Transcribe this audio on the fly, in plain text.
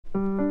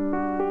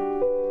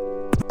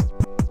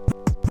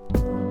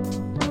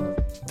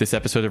This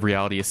episode of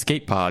Reality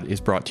Escape Pod is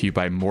brought to you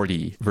by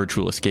Morty,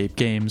 Virtual Escape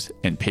Games,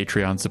 and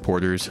Patreon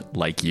supporters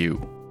like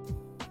you.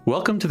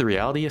 Welcome to the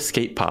Reality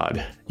Escape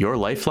Pod, your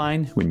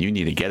lifeline when you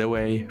need a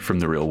getaway from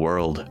the real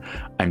world.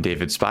 I'm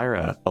David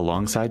Spira,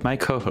 alongside my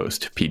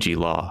co-host, PG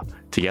Law.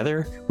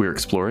 Together, we're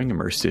exploring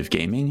immersive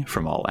gaming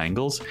from all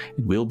angles,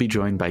 and we'll be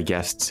joined by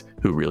guests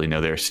who really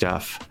know their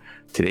stuff.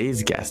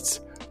 Today's guests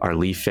are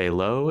Li-Fei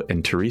Lo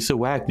and Teresa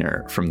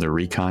Wagner from the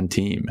Recon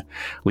team.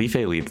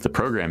 Li-Fei leads the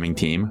programming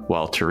team,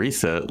 while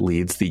Teresa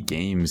leads the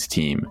games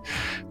team.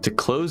 To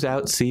close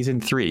out Season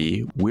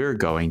 3, we're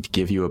going to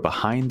give you a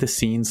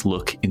behind-the-scenes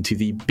look into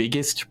the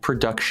biggest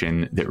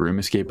production that Room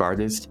Escape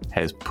Artist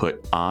has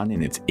put on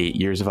in its 8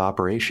 years of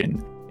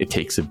operation. It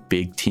takes a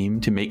big team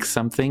to make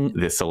something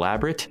this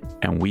elaborate,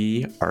 and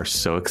we are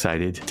so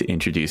excited to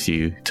introduce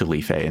you to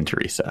Li-Fei and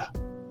Teresa.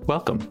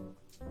 Welcome.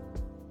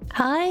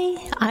 Hi,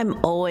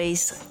 I'm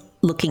always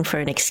looking for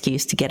an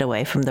excuse to get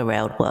away from the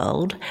real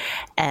world,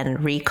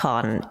 and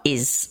Recon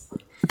is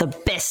the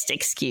best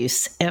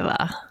excuse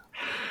ever.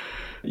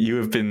 You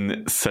have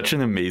been such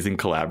an amazing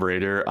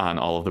collaborator on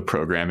all of the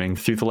programming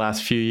through the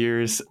last few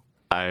years.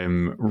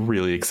 I'm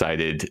really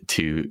excited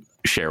to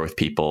share with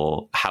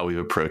people how we've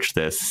approached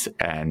this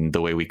and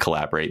the way we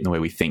collaborate and the way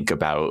we think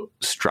about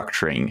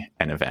structuring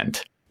an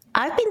event.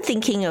 I've been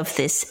thinking of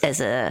this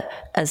as a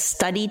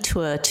study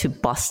tour to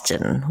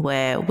Boston,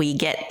 where we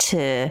get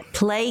to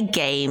play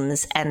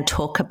games and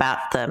talk about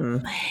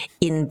them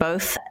in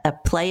both a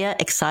player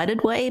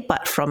excited way,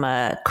 but from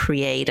a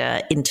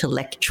creator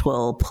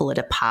intellectual pull it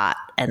apart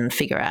and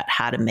figure out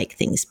how to make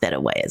things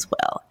better way as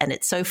well. And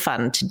it's so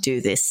fun to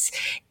do this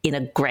in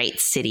a great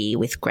city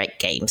with great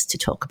games to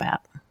talk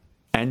about.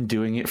 And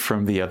doing it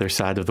from the other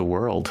side of the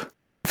world.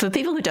 For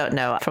people who don't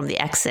know from the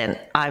accent,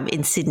 I'm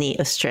in Sydney,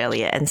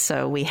 Australia, and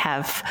so we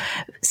have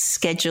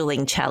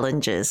scheduling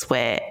challenges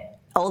where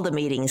all the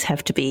meetings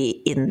have to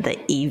be in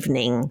the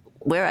evening.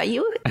 Where are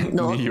you?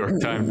 New York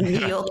time.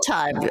 New York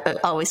time.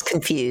 Always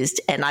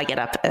confused, and I get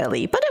up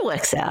early, but it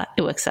works out.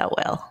 It works out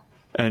well.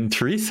 And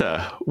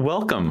Teresa,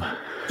 welcome.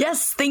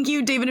 Yes, thank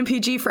you, David and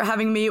PG, for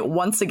having me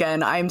once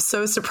again. I'm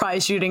so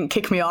surprised you didn't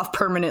kick me off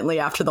permanently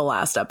after the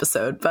last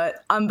episode,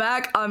 but I'm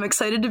back. I'm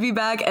excited to be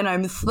back, and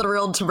I'm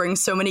thrilled to bring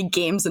so many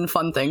games and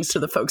fun things to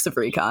the folks of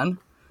Recon.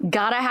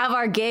 Gotta have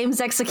our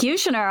games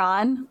executioner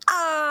on.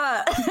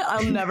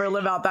 I'll never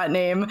live out that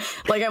name.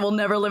 Like, I will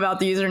never live out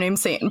the username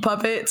Satan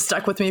Puppet. It's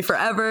stuck with me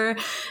forever.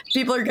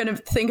 People are going to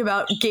think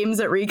about games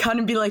at Recon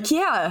and be like,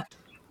 yeah,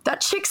 that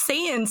chick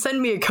Satan sent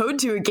me a code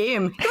to a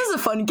game. It was a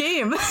fun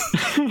game.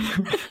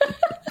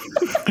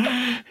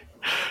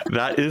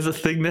 That is a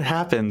thing that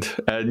happened.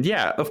 And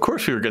yeah, of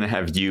course we were going to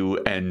have you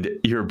and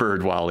your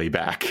bird Wally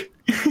back.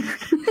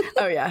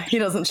 Oh yeah, he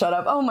doesn't shut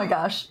up. Oh my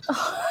gosh.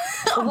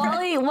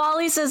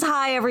 Wally says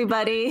hi,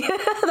 everybody.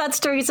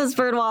 That's Teresa's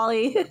bird,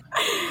 Wally.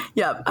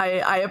 Yep,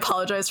 I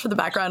apologize for the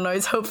background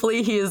noise.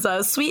 Hopefully he is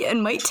sweet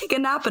and might take a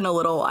nap in a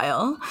little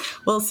while.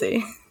 We'll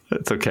see.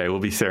 That's okay. We'll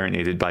be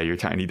serenaded by your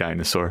tiny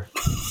dinosaur.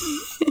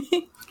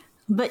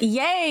 But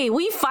yay,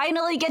 we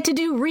finally get to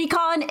do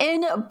Recon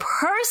in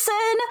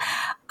person.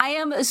 I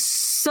am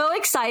so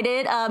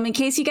excited. In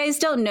case you guys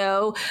don't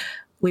know,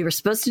 we were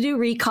supposed to do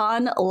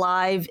Recon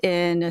live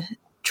in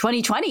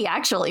 2020,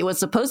 actually. It was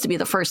supposed to be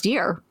the first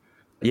year.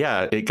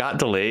 Yeah, it got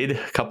delayed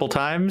a couple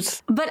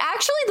times. But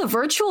actually, the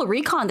virtual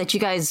Recon that you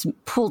guys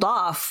pulled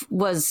off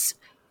was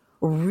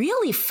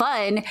really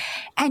fun,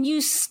 and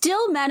you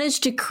still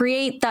managed to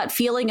create that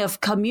feeling of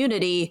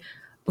community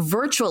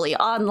virtually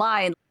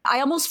online.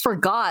 I almost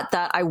forgot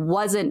that I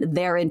wasn't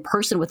there in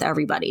person with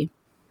everybody.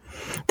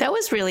 That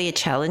was really a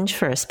challenge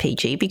for us,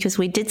 PG, because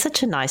we did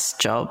such a nice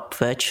job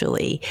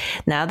virtually.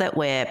 Now that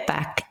we're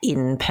back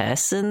in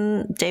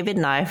person, David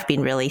and I have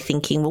been really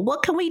thinking, well,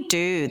 what can we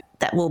do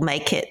that will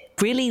make it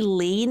really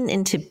lean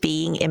into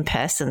being in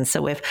person?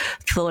 So we've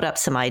thought up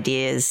some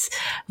ideas,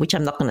 which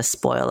I'm not going to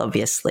spoil,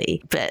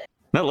 obviously, but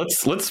no,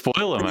 let's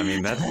spoil them. I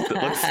mean,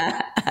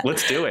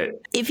 let's do it.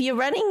 If you're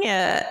running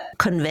a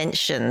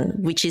convention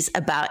which is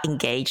about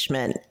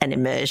engagement and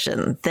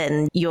immersion,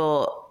 then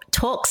your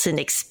talks and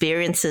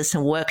experiences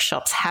and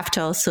workshops have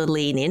to also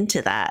lean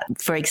into that.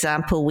 For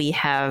example, we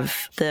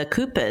have the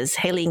Coopers,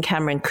 Haley and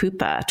Cameron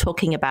Cooper,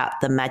 talking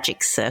about the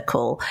magic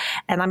circle.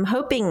 And I'm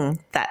hoping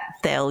that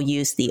they'll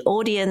use the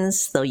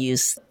audience, they'll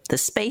use the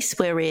space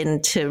we're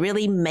in to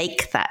really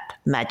make that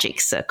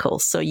magic circle.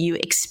 So you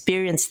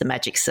experience the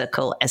magic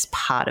circle as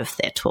part of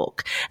their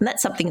talk. And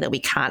that's something that we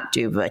can't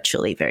do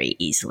virtually very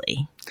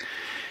easily.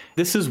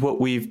 This is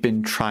what we've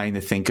been trying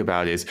to think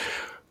about is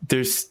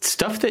there's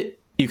stuff that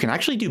you can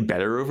actually do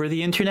better over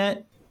the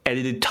internet.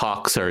 Edited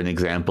talks are an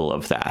example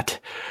of that.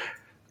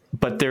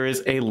 But there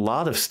is a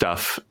lot of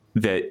stuff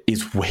that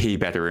is way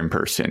better in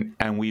person.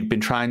 And we've been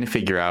trying to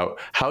figure out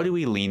how do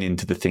we lean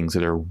into the things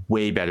that are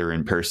way better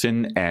in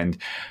person and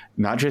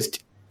not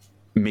just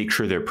make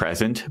sure they're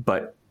present,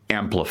 but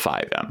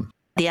amplify them.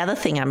 The other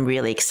thing I'm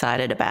really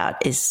excited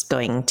about is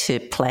going to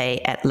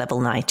play at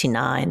Level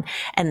 99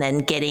 and then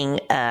getting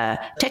a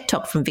tech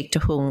talk from Victor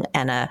Hung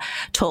and a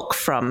talk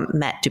from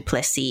Matt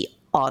Duplessis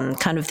on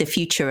kind of the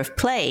future of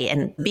play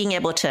and being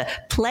able to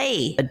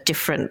play a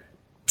different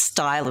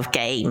style of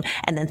game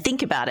and then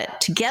think about it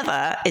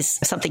together is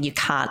something you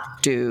can't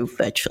do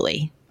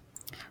virtually.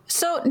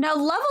 So now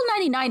Level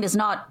 99 is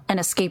not an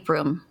escape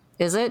room,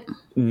 is it?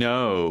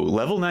 No,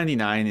 Level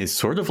 99 is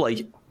sort of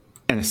like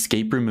an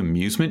escape room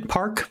amusement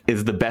park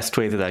is the best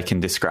way that I can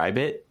describe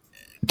it.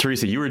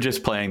 Teresa, you were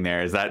just playing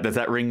there. Does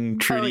that ring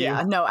true to you?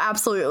 Yeah, no,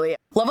 absolutely.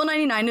 Level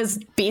 99 is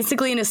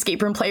basically an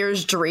escape room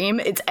player's dream.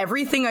 It's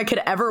everything I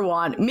could ever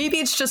want. Maybe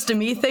it's just a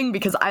me thing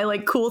because I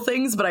like cool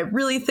things, but I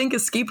really think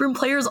escape room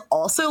players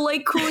also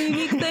like cool,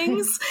 unique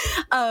things.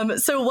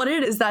 So what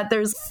it is that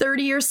there's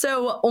 30 or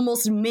so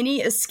almost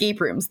mini escape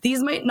rooms.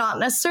 These might not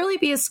necessarily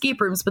be escape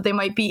rooms, but they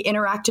might be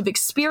interactive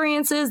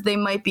experiences. They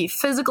might be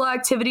physical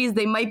activities.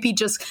 They might be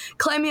just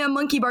climbing on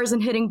monkey bars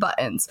and hitting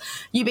buttons.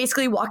 You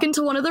basically walk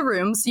into one of the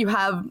rooms. You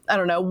have,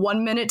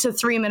 1 minute to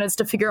 3 minutes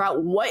to figure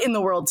out what in the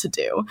world to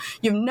do.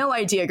 You have no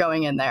idea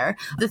going in there.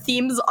 The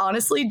themes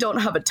honestly don't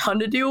have a ton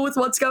to do with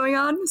what's going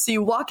on. So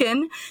you walk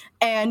in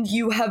and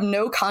you have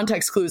no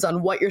context clues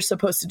on what you're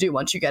supposed to do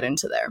once you get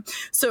into there.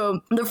 So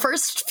the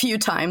first few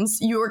times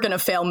you are going to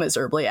fail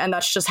miserably, and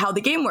that's just how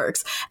the game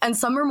works. And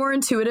some are more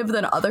intuitive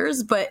than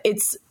others, but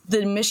it's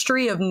the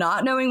mystery of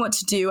not knowing what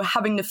to do,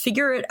 having to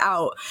figure it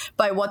out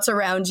by what's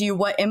around you,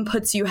 what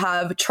inputs you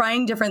have,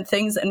 trying different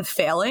things and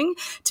failing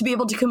to be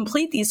able to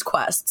complete these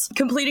quests.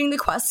 Completing the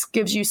quests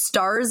gives you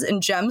stars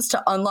and gems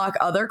to unlock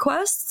other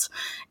quests,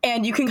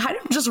 and you can kind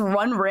of just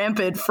run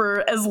rampant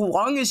for as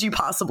long as you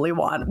possibly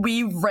want.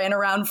 We ran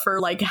around for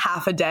like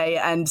half a day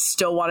and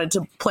still wanted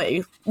to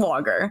play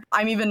longer.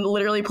 I'm even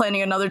literally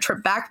planning another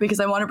trip back because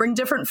I want to bring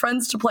different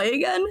friends to play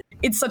again.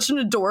 It's such an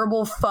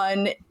adorable,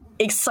 fun,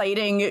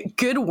 exciting,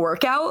 good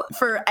workout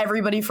for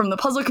everybody from the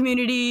puzzle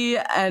community,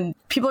 and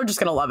people are just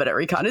going to love it at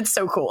Recon. It's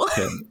so cool.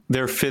 Yeah.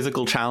 There are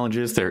physical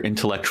challenges, there are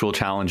intellectual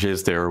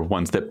challenges, there are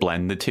ones that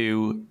blend the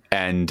two.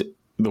 And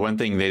the one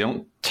thing, they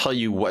don't tell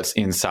you what's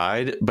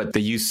inside, but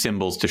they use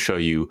symbols to show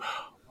you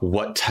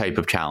what type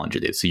of challenge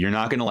it is. So you're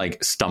not going to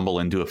like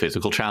stumble into a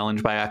physical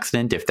challenge by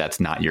accident if that's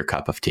not your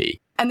cup of tea.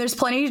 And there's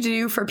plenty to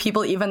do for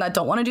people even that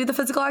don't want to do the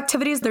physical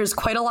activities. There's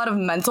quite a lot of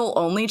mental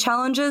only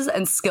challenges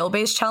and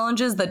skill-based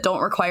challenges that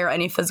don't require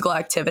any physical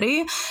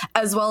activity,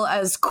 as well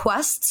as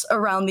quests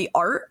around the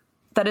art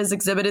that is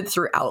exhibited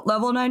throughout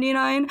Level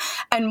 99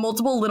 and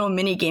multiple little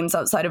mini games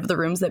outside of the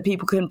rooms that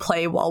people can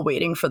play while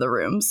waiting for the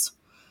rooms.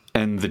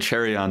 And the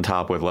cherry on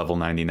top with Level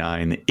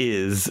 99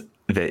 is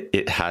that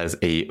it has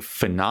a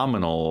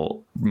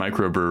phenomenal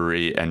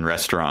microbrewery and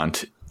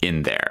restaurant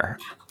in there.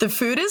 The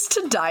food is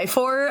to die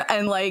for,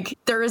 and like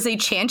there is a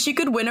chance you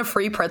could win a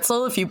free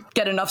pretzel if you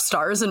get enough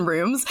stars in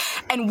rooms.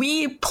 And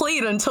we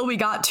played until we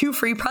got 2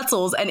 free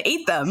pretzels and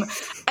ate them.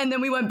 And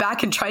then we went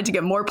back and tried to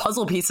get more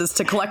puzzle pieces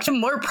to collect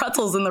more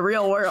pretzels in the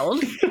real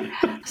world.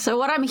 So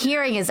what I'm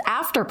hearing is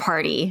after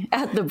party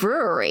at the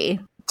brewery.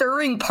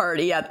 During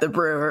party at the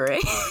brewery.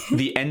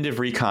 The end of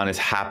Recon is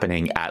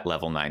happening at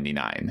Level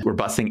 99. We're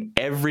busing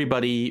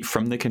everybody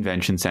from the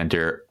convention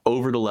center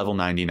over to Level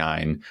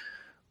 99,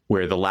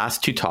 where the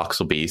last 2 talks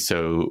will be.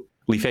 So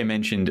Li-Fei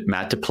mentioned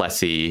Matt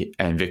Duplessis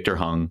and Victor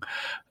Hung.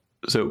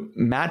 So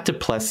Matt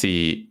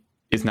Duplessis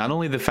is not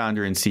only the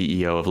founder and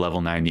CEO of Level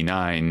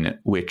 99,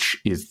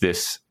 which is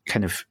this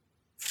kind of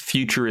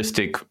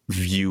futuristic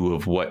view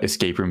of what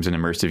escape rooms and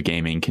immersive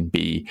gaming can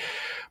be,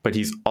 but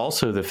he's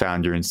also the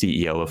founder and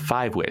CEO of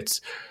 5wits,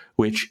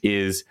 which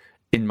is,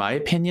 in my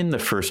opinion, the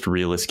first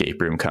real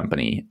escape room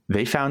company.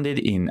 They founded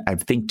in, I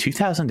think,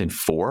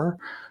 2004,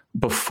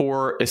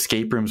 before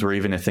escape rooms were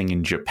even a thing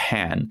in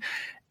Japan.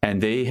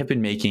 And they have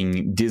been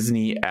making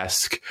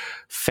Disney-esque,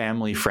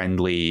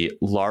 family-friendly,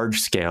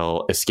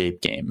 large-scale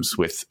escape games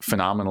with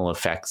phenomenal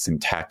effects and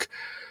tech.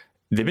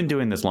 They've been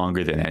doing this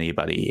longer than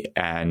anybody,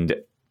 and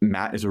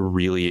Matt is a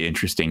really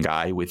interesting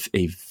guy with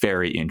a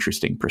very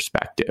interesting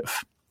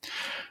perspective.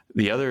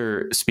 The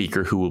other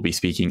speaker who will be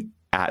speaking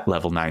at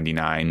Level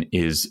 99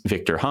 is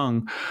Victor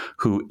Hung,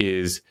 who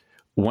is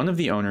one of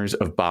the owners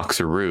of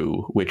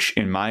Boxeroo, which,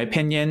 in my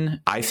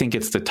opinion, I think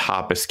it's the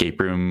top escape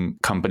room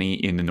company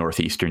in the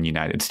Northeastern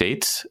United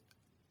States.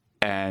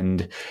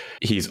 And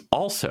he's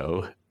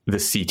also the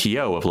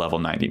CTO of Level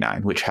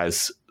 99, which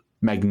has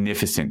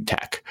magnificent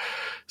tech.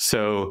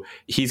 So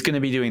he's going to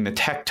be doing the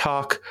tech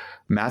talk.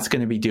 Matt's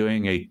going to be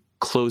doing a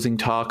closing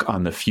talk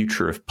on the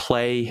future of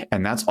play,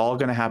 and that's all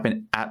going to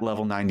happen at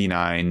Level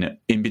 99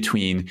 in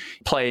between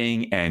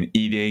playing and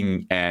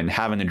eating and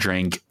having a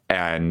drink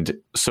and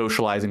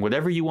socializing.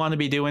 Whatever you want to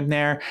be doing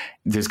there,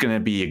 there's going to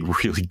be a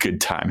really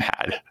good time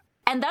had.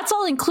 And that's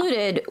all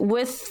included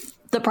with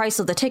the price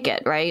of the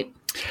ticket, right?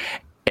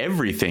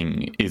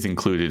 Everything is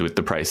included with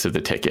the price of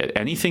the ticket.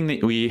 Anything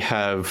that we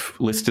have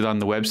listed on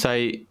the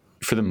website,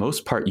 for the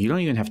most part, you don't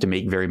even have to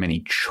make very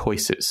many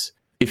choices.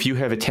 If you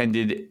have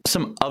attended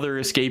some other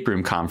escape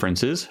room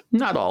conferences,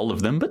 not all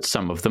of them, but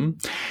some of them,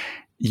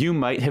 you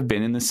might have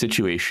been in the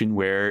situation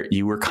where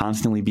you were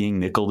constantly being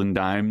nickeled and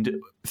dimed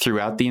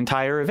throughout the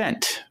entire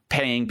event,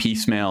 paying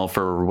piecemeal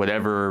for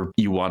whatever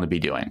you want to be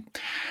doing.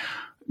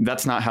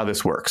 that's not how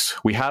this works.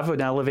 We have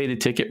an elevated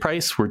ticket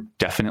price. We're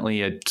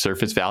definitely at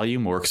surface value,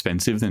 more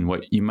expensive than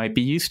what you might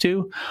be used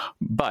to.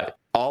 But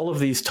all of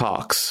these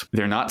talks,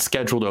 they're not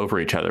scheduled over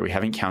each other. We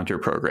haven't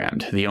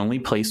counter-programmed. The only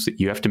place that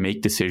you have to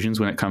make decisions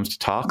when it comes to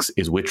talks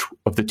is which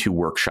of the 2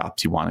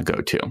 workshops you want to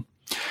go to.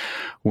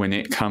 When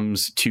it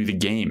comes to the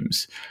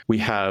games, we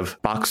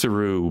have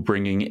Boxeroo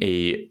bringing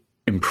a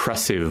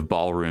impressive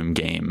ballroom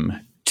game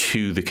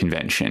to the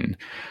convention.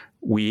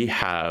 We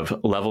have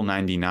Level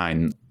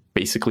 99,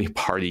 basically a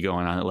party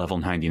going on at Level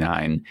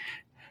 99.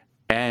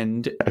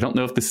 And I don't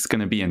know if this is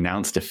going to be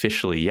announced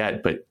officially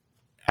yet, but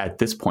at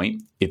this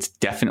point, it's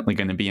definitely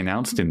going to be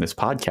announced in this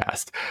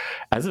podcast.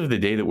 As of the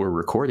day that we're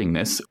recording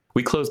this,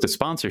 we closed a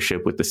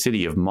sponsorship with the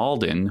city of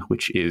Malden,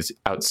 which is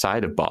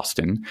outside of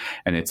Boston,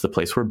 and it's the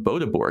place where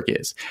Bodeborg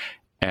is.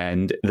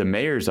 And the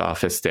mayor's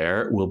office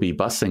there will be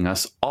busing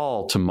us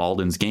all to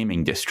Malden's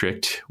gaming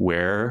district,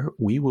 where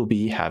we will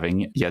be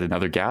having yet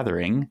another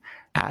gathering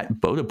at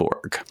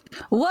Bodeborg.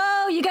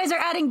 Whoa, you guys are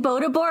adding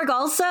Bodeborg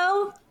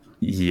also?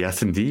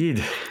 Yes,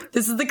 indeed.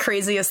 This is the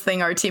craziest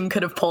thing our team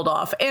could have pulled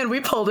off, and we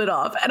pulled it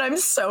off. And I'm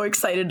so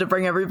excited to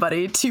bring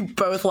everybody to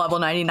both Level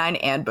 99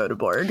 and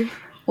Bodeborg.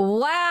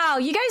 Wow,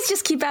 you guys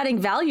just keep adding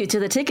value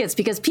to the tickets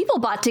because people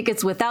bought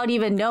tickets without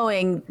even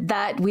knowing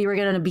that we were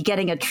going to be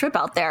getting a trip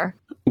out there.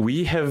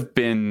 We have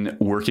been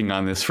working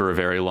on this for a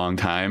very long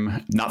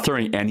time, not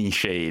throwing any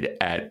shade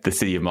at the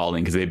city of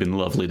Malden because they've been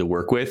lovely to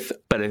work with.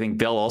 But I think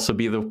they'll also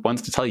be the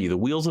ones to tell you the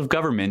wheels of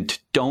government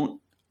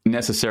don't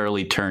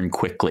necessarily turn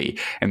quickly.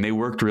 And they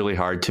worked really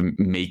hard to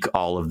make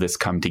all of this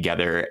come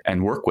together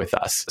and work with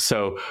us.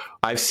 So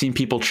I've seen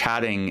people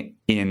chatting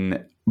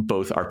in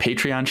both our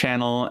Patreon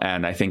channel,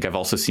 and I think I've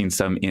also seen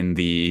some in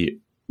the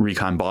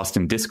Recon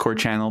Boston Discord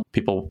channel,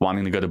 people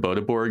wanting to go to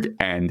Bodeborg.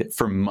 And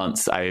for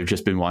months, I have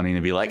just been wanting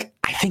to be like,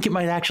 I think it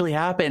might actually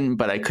happen,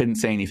 but I couldn't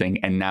say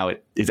anything. And now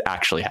it is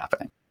actually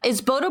happening.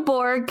 Is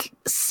Bodeborg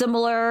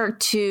similar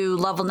to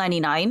Level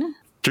 99?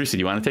 Teresa,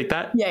 do you want to take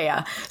that?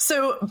 Yeah.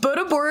 So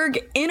Bodeborg,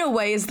 in a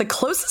way, is the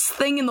closest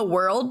thing in the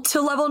world to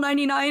Level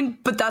 99,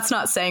 but that's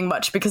not saying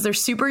much because they're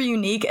super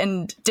unique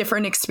and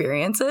different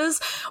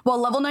experiences. While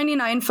Level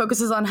 99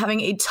 focuses on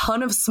having a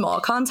ton of small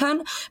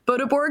content,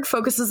 Bodeborg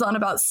focuses on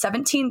about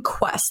 17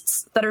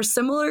 quests that are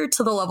similar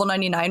to the Level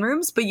 99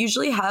 rooms, but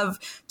usually have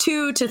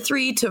 2 to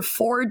 3 to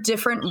 4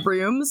 different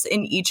rooms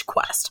in each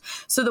quest.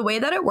 So the way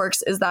that it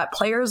works is that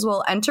players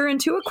will enter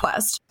into a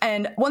quest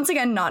and once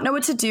again, not know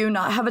what to do,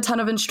 not have a ton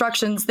of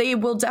instructions. They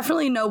will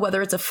definitely know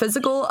whether it's a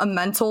physical, a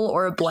mental,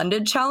 or a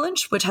blended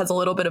challenge, which has a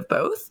little bit of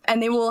both.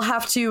 And they will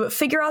have to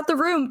figure out the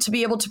room to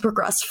be able to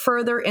progress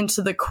further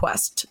into the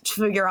quest,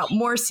 to figure out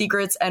more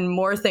secrets and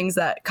more things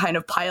that kind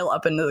of pile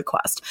up into the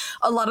quest.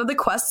 A lot of the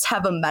quests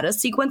have a meta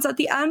sequence at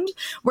the end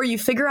where you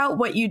figure out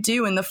what you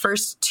do in the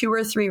first 2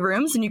 or 3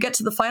 rooms and you get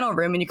to the final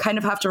room and you kind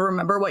of have to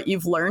remember what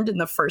you've learned in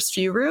the first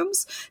few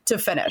rooms to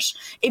finish.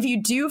 If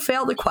you do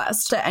fail the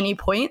quest at any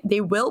point, they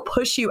will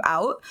push you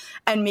out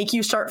and make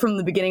you start from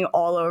the beginning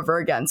all over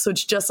again. So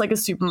it's just like a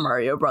Super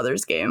Mario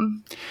Brothers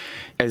game.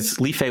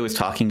 As Li Fei was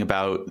talking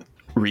about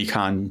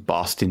Recon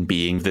Boston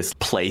being this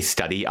play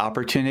study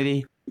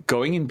opportunity,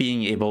 going and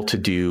being able to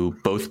do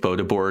both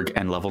Bodeborg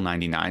and Level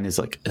 99 is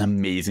like an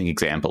amazing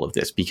example of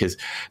this because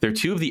they're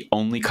 2 of the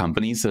only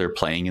companies that are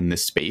playing in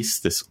this space,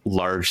 this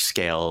large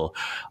scale,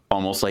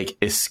 almost like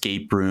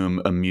escape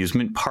room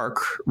amusement park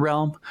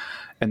realm.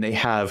 And they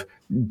have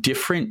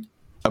different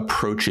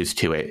approaches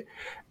to it.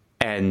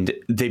 And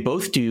they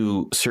both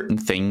do certain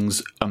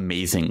things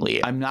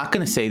amazingly. I'm not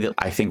going to say that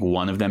I think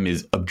one of them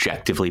is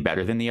objectively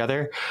better than the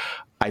other.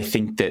 I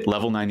think that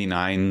Level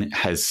 99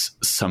 has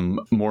some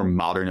more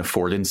modern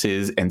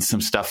affordances and some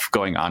stuff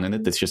going on in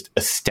it that's just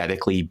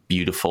aesthetically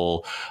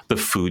beautiful. The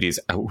food is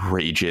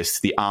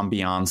outrageous. The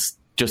ambiance,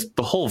 just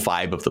the whole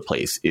vibe of the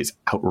place is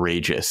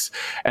outrageous.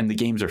 And the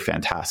games are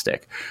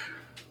fantastic.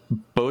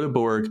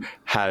 Bodeborg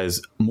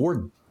has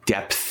more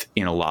depth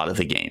in a lot of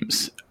the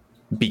games,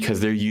 because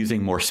they're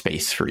using more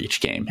space for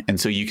each game. And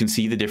so you can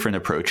see the different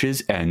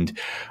approaches. And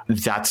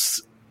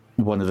that's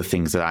one of the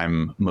things that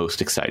I'm most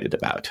excited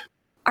about.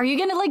 Are you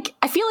going to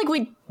I feel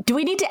like do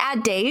we need to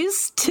add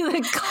days to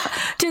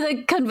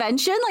the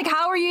convention? Like,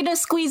 how are you going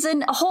to squeeze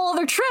in a whole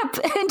other trip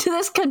into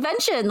this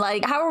convention?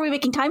 Like, how are we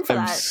making time for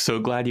that? I'm so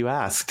glad you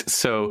asked.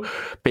 So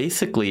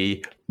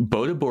basically,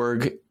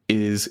 Bodeborg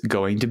is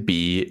going to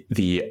be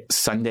the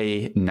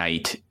Sunday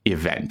night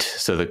event.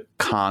 So the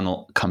con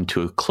will come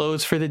to a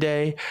close for the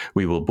day.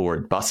 We will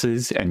board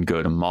buses and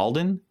go to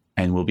Malden,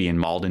 and we'll be in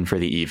Malden for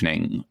the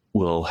evening.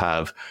 We'll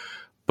have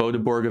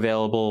Bodeborg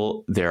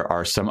available. There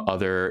are some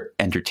other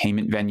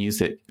entertainment venues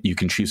that you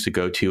can choose to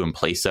go to in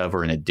place of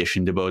or in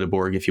addition to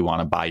Bodeborg if you want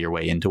to buy your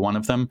way into one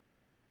of them.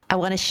 I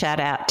want to shout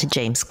out to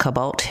James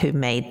Cobalt, who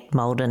made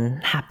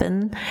Malden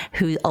happen,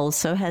 who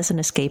also has an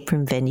escape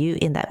room venue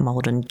in that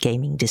Malden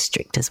gaming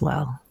district as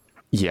well.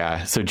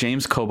 Yeah, so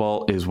James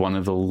Cobalt is one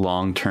of the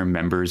long-term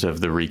members of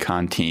the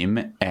Recon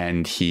team,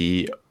 and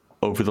he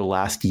over the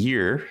last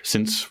year,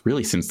 since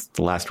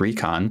the last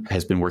Recon,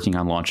 has been working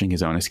on launching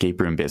his own escape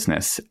room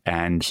business.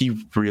 And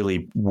he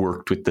really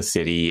worked with the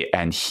city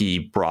and he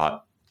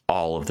brought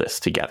all of this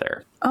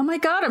together. Oh my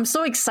God, I'm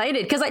so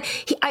excited because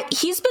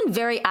he's been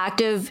very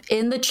active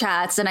in the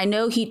chats. And I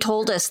know he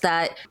told us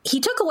that he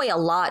took away a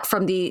lot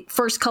from the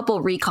first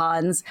couple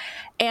Recons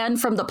and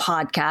from the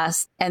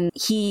podcast. And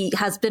he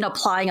has been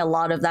applying a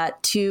lot of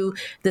that to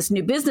this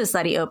new business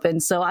that he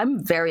opened. So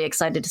I'm very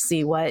excited to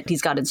see what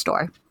he's got in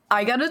store.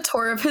 I got a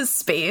tour of his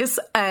space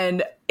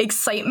and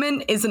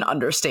excitement is an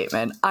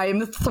understatement.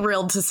 I'm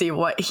thrilled to see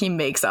what he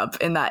makes up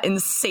in that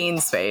insane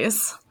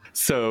space.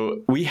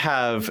 So we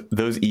have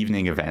those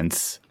evening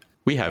events.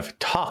 We have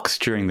talks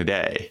during the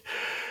day.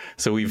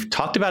 So we've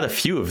talked about a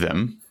few of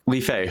them.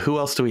 Li Fei, who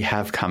else do we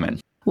have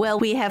coming? Well,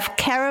 we have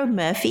Caro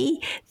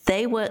Murphy.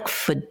 They work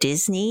for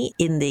Disney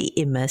in the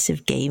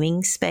immersive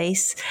gaming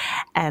space,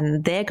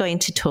 and they're going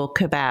to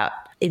talk about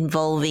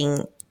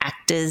involving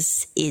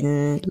actors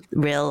in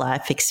real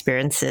life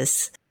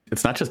experiences.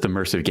 It's not just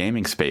immersive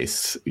gaming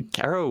space.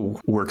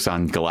 Caro works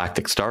on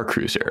Galactic Star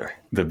Cruiser,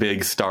 the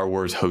big Star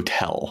Wars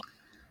hotel.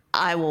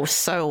 I will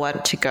so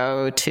want to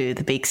go to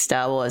the big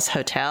Star Wars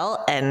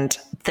hotel, and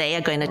they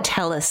are going to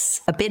tell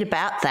us a bit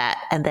about that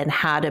and then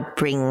how to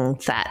bring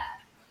that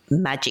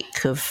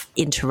magic of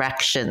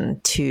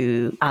interaction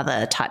to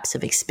other types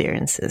of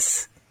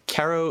experiences.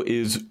 Caro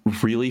is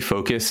really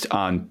focused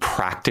on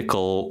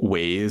practical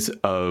ways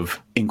of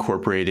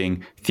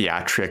incorporating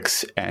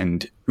theatrics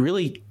and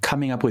really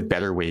coming up with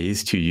better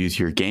ways to use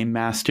your game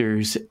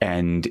masters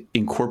and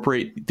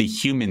incorporate the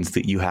humans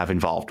that you have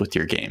involved with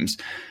your games.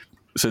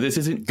 So this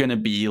isn't going to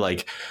be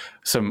like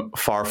some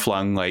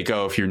far-flung, like,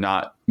 oh, if you're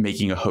not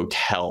making a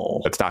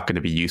hotel, it's not going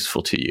to be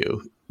useful to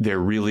you. They're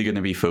really going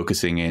to be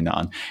focusing in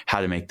on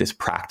how to make this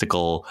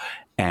practical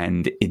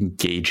and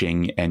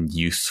engaging and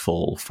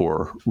useful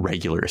for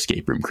regular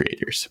escape room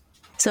creators.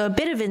 So a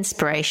bit of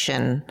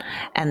inspiration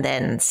and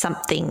then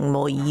something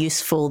more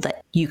useful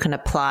that you can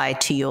apply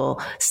to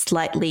your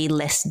slightly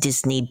less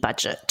Disney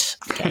budget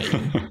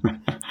game.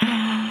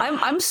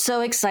 I'm so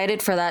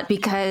excited for that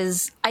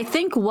because I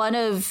think one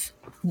of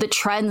the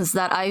trends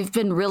that I've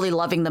been really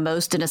loving the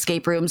most in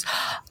escape rooms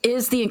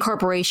is the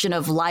incorporation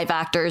of live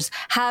actors,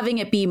 having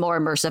it be more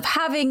immersive,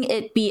 having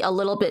it be a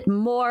little bit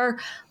more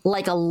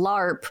like a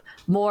LARP,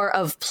 more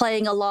of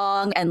playing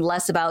along and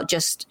less about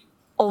just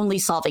only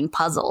solving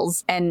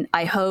puzzles. And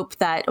I hope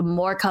that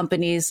more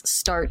companies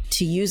start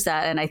to use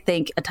that. And I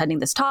think attending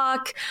this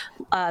talk,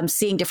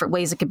 seeing different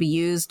ways it could be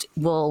used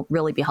will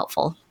really be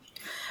helpful.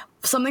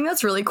 Something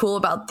that's really cool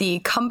about the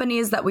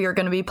companies that we are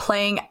going to be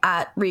playing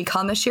at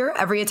Recon this year,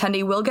 every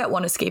attendee will get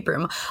one escape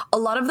room. A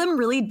lot of them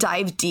really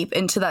dive deep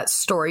into that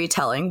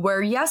storytelling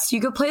where, yes,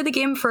 you could play the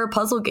game for a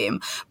puzzle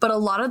game, but a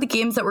lot of the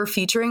games that we're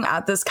featuring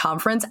at this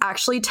conference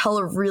actually tell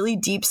a really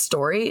deep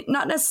story,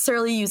 not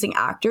necessarily using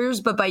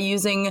actors, but by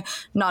using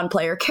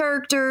non-player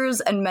characters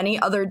and many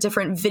other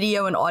different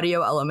video and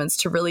audio elements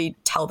to really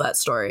tell that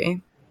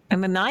story.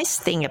 And the nice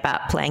thing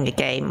about playing a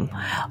game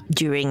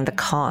during the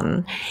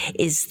con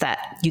is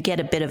that you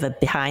get a bit of a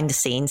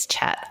behind-the-scenes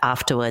chat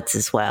afterwards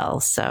as well.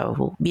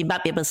 So you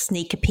might be able to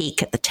sneak a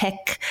peek at the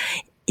tech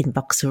in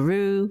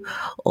Boxeroo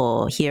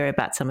or hear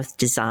about some of the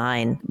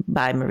design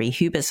by Marie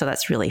Huber. So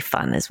that's really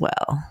fun as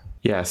well.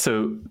 Yeah,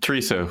 so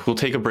Teresa, we'll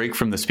take a break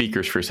from the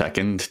speakers for a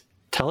second.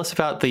 Tell us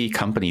about the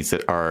companies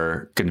that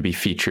are going to be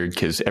featured,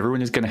 because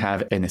everyone is going to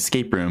have an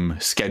escape room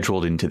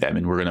scheduled into them,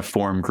 and we're going to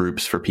form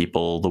groups for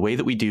people the way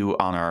that we do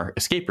on our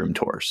escape room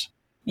tours.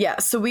 Yeah,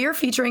 so we are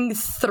featuring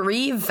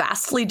 3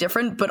 vastly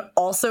different but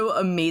also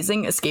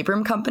amazing escape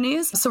room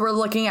companies. So we're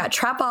looking at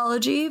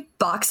Trapology,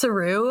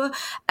 Boxeroo,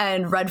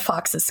 and Red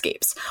Fox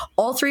Escapes.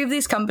 All 3 of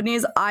these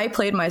companies I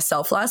played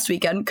myself last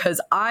weekend because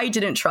I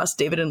didn't trust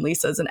David and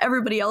Lisa's and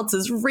everybody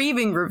else's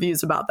raving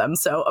reviews about them.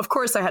 So of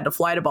course I had to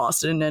fly to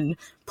Boston and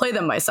play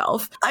them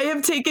myself. I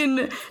have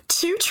taken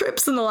 2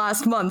 trips in the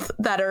last month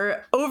that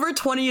are over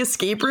 20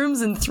 escape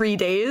rooms in 3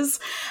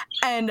 days,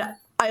 and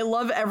I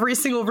love every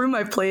single room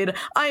I've played.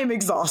 I am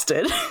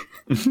exhausted.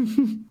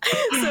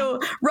 So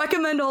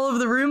recommend all of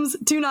the rooms.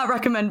 Do not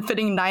recommend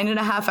fitting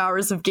 9.5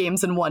 hours of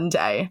games in one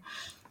day.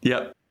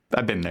 Yep.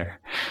 I've been there.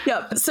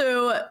 Yep.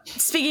 So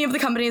speaking of the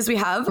companies we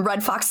have,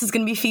 Red Fox is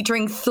going to be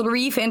featuring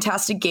 3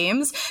 fantastic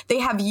games. They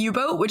have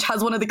U-Boat, which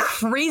has one of the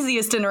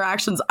craziest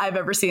interactions I've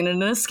ever seen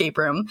in an escape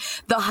room.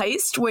 The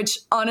Heist, which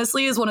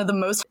honestly is one of the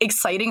most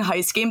exciting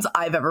heist games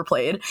I've ever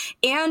played.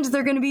 And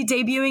they're going to be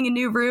debuting a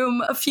new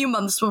room a few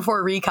months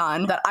before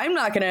Recon that I'm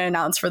not going to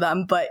announce for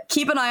them, but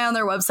keep an eye on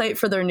their website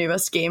for their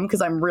newest game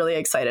because I'm really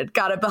excited.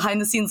 Got a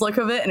behind the scenes look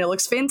of it and it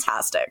looks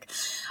fantastic.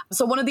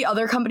 So one of the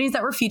other companies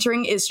that we're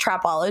featuring is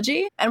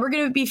Trapology. And we're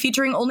going to be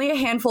featuring only a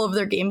handful of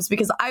their games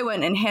because I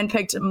went and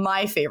handpicked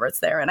my favorites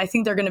there, and I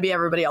think they're going to be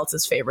everybody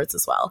else's favorites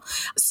as well.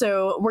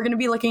 So we're going to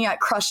be looking at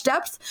Crush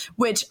Depth,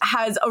 which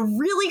has a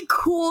really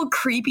cool,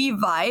 creepy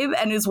vibe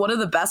and is one of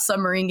the best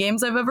submarine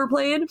games I've ever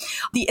played.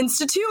 The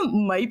Institute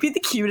might be the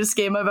cutest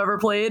game I've ever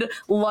played.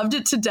 Loved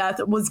it to death,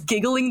 was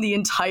giggling the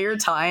entire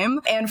time.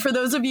 And for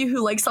those of you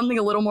who like something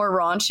a little more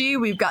raunchy,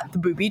 we've got The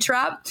Booby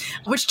Trap,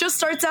 which just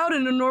starts out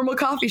in a normal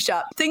coffee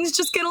shop. Things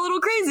just get a little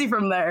crazy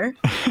from there.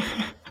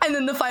 And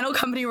then the final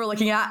company we're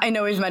looking at, I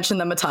know we've mentioned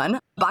them a ton.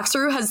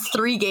 Boxeroo has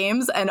 3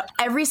 games, and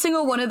every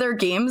single one of their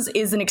games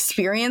is an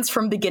experience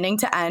from beginning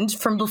to end,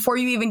 from before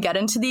you even get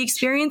into the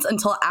experience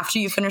until after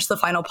you finish the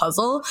final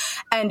puzzle.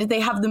 And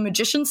they have the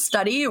Magician's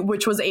Study,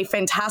 which was a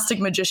fantastic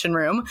magician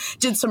room,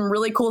 did some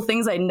really cool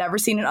things I'd never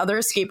seen in other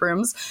escape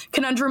rooms.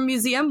 Conundrum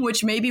Museum,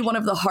 which may be one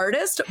of the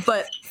hardest,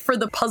 but for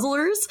the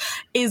puzzlers,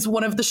 is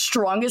one of the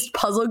strongest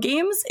puzzle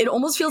games. It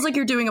almost feels like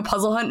you're doing a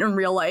puzzle hunt in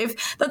real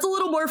life. That's a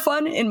little more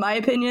fun, in my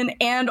opinion,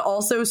 and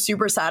also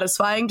super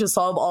satisfying to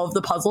solve all of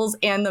the puzzles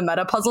and the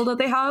meta puzzle that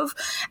they have,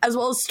 as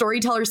well as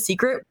Storyteller's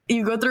Secret.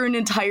 You go through an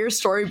entire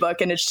storybook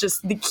and it's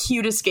just the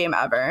cutest game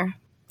ever.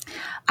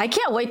 I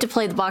can't wait to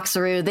play the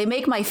Boxeroo. They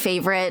make my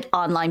favorite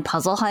online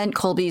puzzle hunt,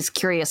 Colby's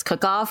Curious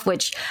Cook-Off,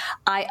 which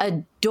I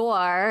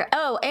adore.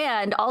 Oh,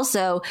 and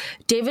also,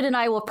 David and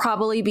I will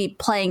probably be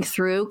playing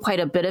through quite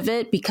a bit of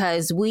it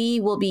because we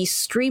will be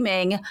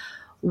streaming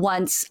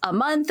once a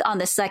month on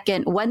the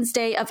second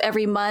Wednesday of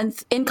every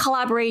month in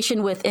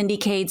collaboration with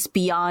Indiecade's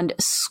Beyond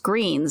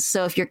Screens.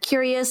 So if you're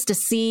curious to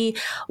see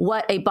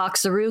what a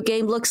Boxeroo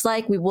game looks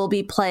like, we will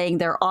be playing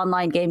their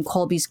online game,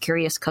 Colby's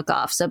Curious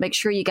Cook-Off. So make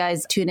sure you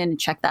guys tune in and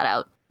check that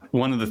out.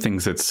 One of the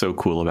things that's so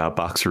cool about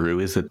Boxeroo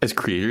is that as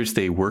creators,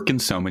 they work in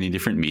so many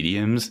different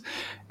mediums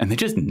and they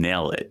just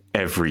nail it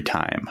every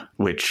time,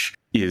 which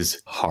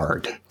is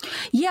hard.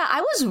 Yeah,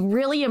 I was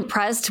really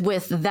impressed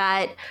with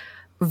that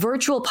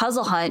virtual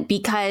puzzle hunt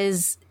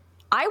because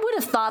I would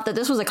have thought that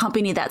this was a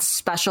company that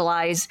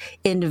specialized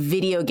in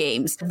video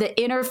games. The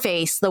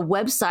interface, the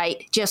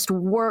website just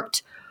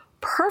worked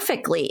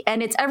perfectly,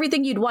 and it's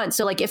everything you'd want.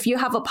 So like if you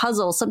have a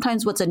puzzle,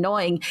 sometimes what's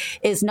annoying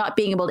is not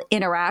being able to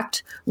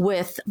interact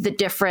with the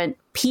different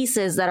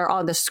pieces that are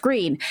on the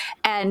screen.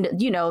 And,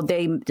 you know,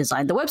 they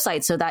designed the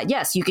website so that,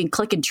 yes, you can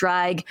click and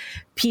drag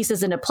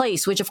pieces into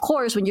place, which of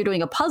course, when you're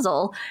doing a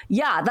puzzle,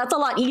 yeah, that's a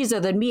lot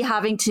easier than me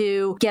having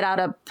to get out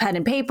a pen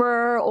and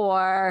paper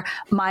or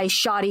my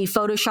shoddy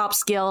Photoshop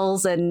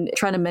skills and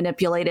trying to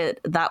manipulate it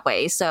that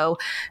way. So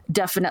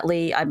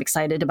definitely I'm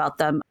excited about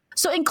them.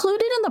 So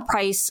included in the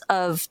price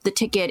of the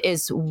ticket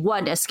is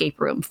one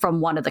escape room from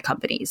one of the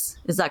companies.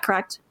 Is that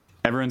correct?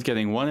 Everyone's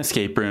getting one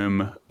escape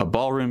room, a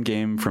ballroom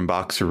game from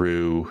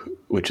Boxeroo,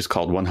 which is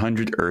called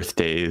 100 Earth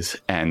Days,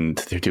 and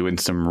they're doing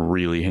some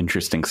really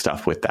interesting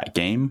stuff with that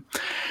game.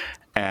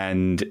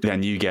 And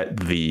then you get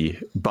the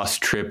bus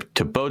trip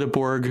to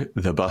Bodeborg,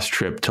 the bus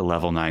trip to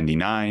Level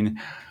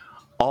 99,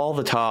 all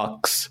the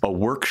talks, a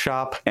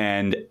workshop,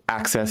 and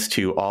access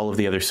to all of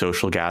the other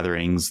social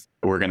gatherings.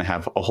 We're going to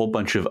have a whole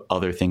bunch of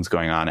other things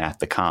going on at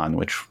the con,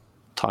 which we'll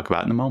talk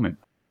about in a moment.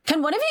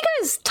 Can one of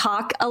you guys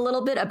talk a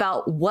little bit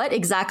about what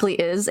exactly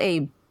is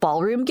a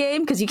ballroom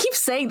game? Because you keep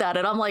saying that,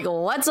 and I'm like,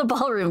 what's a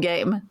ballroom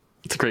game?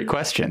 It's a great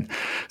question.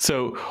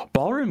 So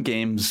ballroom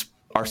games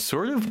are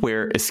sort of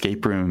where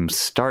escape rooms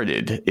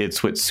started.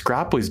 It's what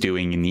Scrap was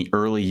doing in the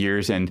early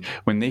years. And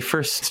when they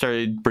first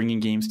started bringing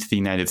games to the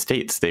United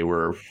States, they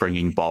were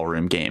bringing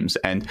ballroom games.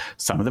 And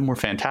some of them were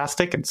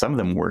fantastic and some of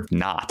them were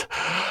not.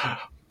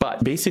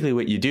 But basically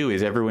what you do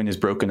is everyone is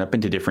broken up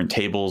into different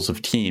tables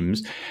of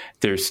teams.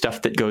 There's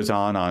stuff that goes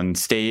on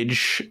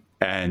stage,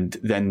 and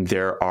then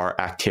there are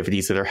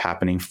activities that are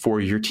happening for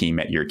your team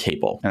at your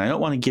table. And I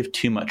don't want to give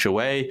too much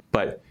away,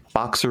 but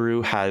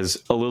Boxeroo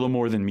has a little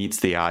more than meets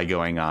the eye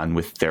going on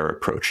with their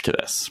approach to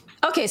this.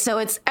 Okay, so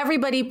it's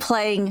everybody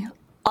playing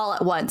all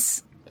at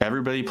once.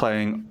 Everybody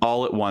playing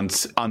all at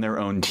once on their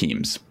own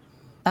teams.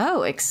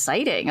 Oh,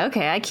 exciting.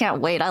 Okay, I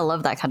can't wait. I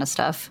love that kind of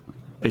stuff.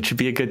 It should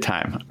be a good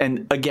time.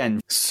 And again,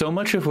 so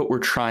much of what we're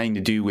trying to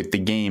do with the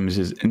games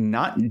is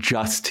not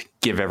just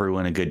give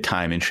everyone a good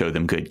time and show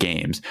them good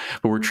games,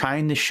 but we're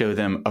trying to show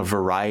them a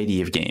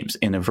variety of games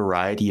in a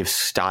variety of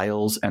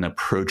styles and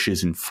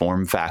approaches and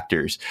form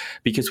factors,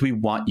 because we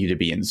want you to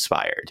be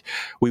inspired.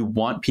 We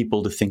want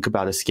people to think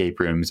about escape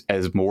rooms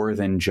as more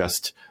than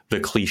just the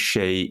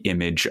cliche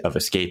image of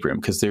escape room,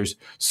 because there's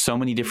so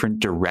many different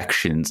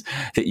directions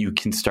that you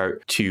can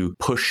start to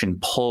push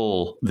and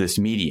pull this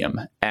medium.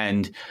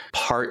 And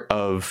part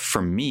of,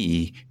 for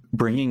me,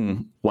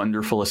 bringing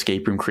wonderful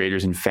escape room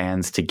creators and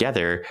fans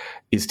together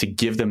is to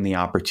give them the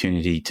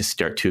opportunity to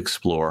start to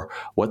explore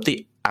what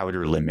the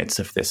outer limits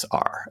of this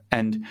are.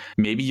 And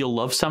maybe you'll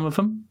love some of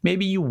them,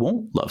 maybe you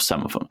won't love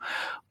some of them,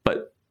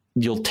 but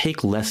you'll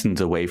take lessons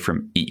away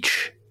from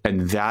each.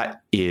 And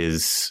that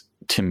is,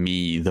 to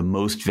me, the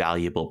most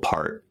valuable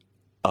part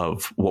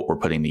of what we're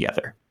putting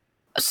together.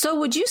 So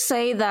would you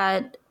say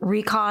that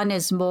Recon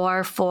is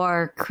more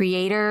for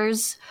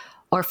creators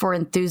or for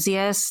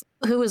enthusiasts?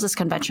 Who is this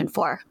convention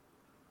for?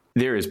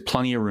 there is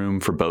plenty of room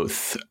for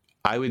both.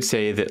 I would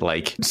say that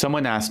like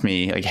someone asked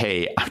me like,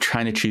 hey, I'm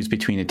trying to choose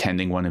between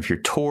attending one of your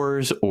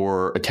tours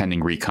or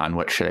attending Recon.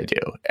 What should I do?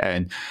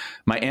 And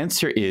my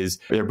answer is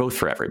they're both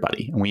for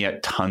everybody. And we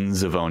get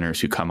tons of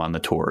owners who come on the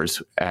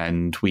tours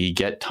and we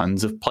get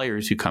tons of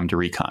players who come to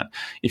Recon.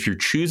 If you're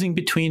choosing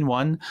between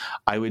one,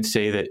 I would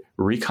say that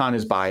Recon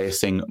is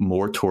biasing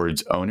more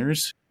towards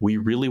owners. We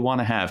really want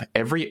to have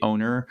every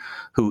owner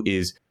who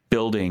is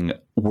building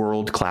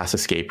world-class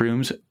escape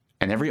rooms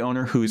and every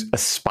owner who's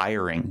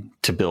aspiring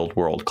to build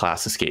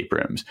world-class escape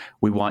rooms.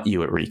 We want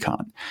you at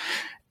Recon.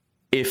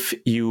 If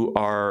you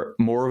are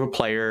more of a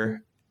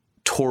player,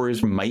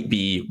 tours might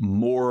be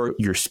more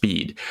your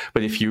speed.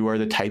 But if you are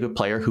the type of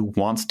player who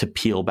wants to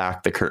peel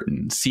back the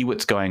curtain, see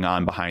what's going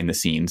on behind the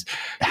scenes,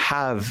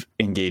 have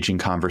engaging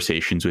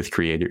conversations with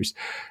creators,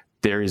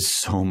 there is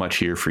so much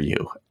here for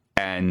you.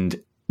 And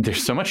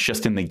there's so much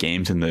just in the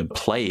games and the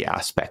play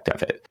aspect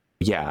of it.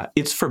 Yeah,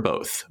 it's for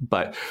both,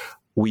 but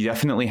we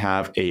definitely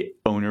have a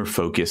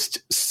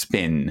owner-focused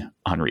spin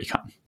on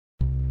Recon.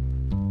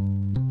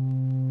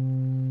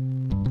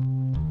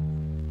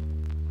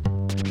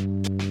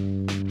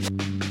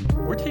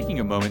 We're taking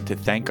a moment to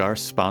thank our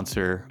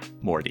sponsor,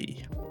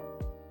 Morty.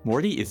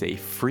 Morty is a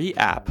free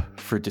app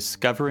for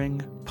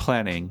discovering,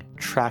 planning,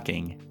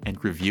 tracking, and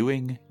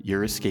reviewing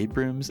your escape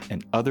rooms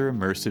and other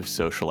immersive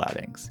social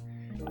outings.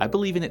 I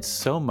believe in it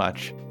so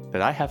much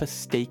that I have a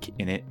stake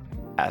in it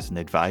as an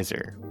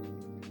advisor.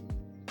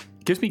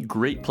 It gives me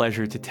great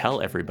pleasure to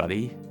tell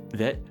everybody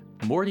that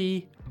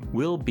Morty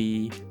will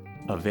be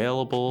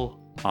available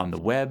on the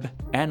web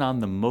and on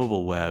the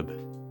mobile web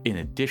in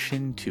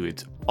addition to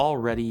its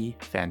already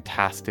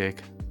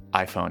fantastic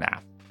iPhone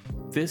app.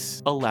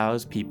 This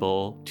allows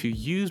people to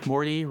use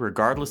Morty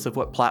regardless of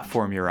what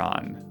platform you're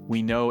on.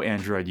 We know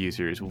Android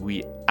users.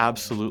 We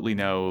absolutely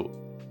know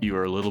you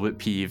are a little bit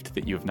peeved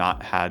that you have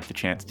not had the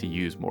chance to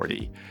use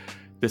Morty.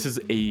 This is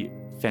a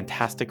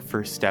fantastic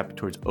first step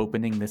towards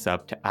opening this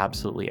up to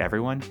absolutely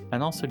everyone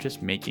and also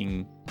just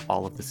making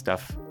all of the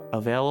stuff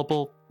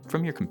available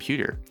from your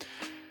computer.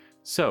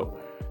 So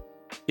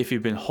if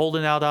you've been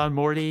holding out on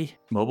Morty,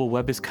 mobile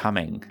web is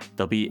coming.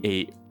 There'll be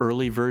an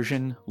early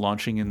version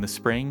launching in the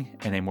spring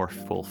and a more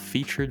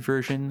full-featured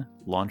version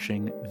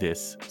launching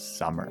this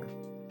summer.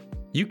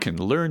 You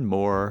can learn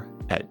more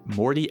at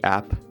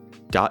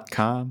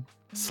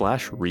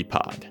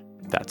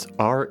mortyapp.com/repod. That's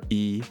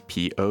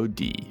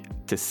REPOD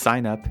to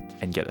sign up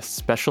and get a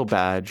special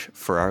badge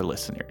for our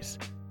listeners.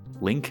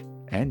 Link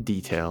and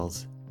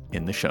details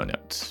in the show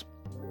notes.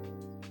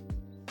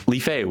 Li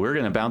Fei, we're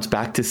going to bounce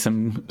back to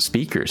some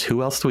speakers.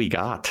 Who else do we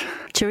got?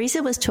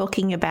 Teresa was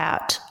talking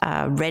about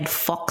Red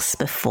Fox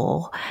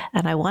before,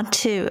 and I want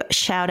to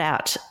shout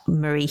out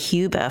Marie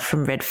Huber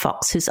from Red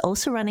Fox, who's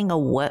also running a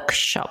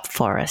workshop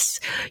for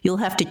us. You'll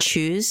have to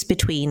choose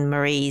between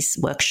Marie's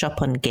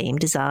workshop on game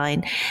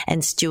design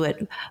and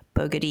Stuart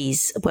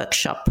Bogarty's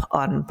workshop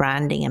on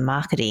branding and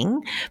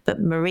marketing.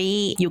 But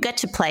Marie, you'll get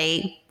to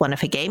play one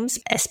of her games,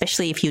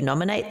 especially if you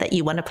nominate that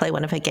you want to play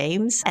one of her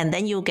games. And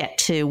then you'll get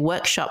to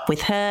workshop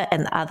with her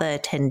and other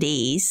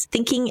attendees,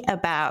 thinking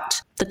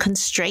about the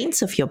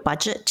constraints of your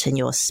budget and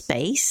your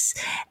space,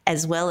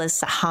 as well as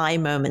the high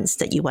moments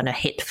that you want to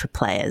hit for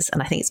players.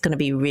 And I think it's going to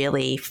be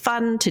really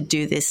fun to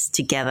do this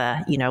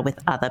together, you know, with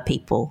other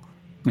people.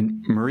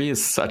 And Marie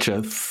is such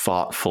a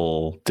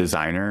thoughtful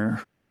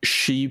designer.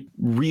 She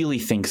really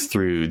thinks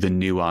through the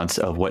nuance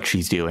of what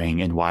she's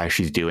doing and why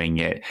she's doing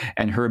it.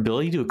 And her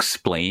ability to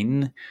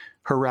explain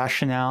her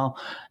rationale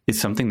is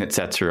something that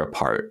sets her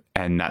apart.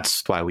 And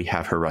that's why we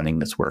have her running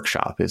this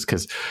workshop, is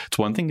because it's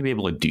one thing to be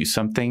able to do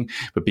something,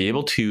 but be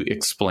able to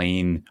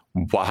explain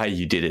why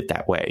you did it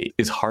that way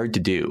is hard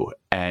to do.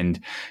 And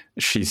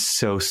she's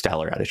so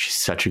stellar at it. She's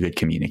such a good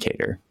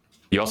communicator.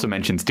 You also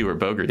mentioned Stuart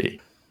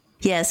Bogarty.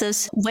 Yeah, so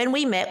when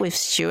we met with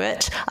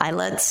Stuart, I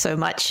learned so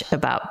much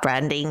about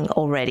branding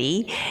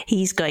already.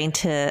 He's going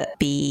to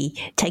be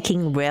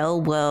taking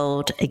real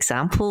world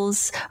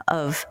examples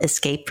of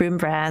escape room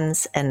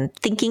brands and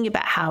thinking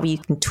about how you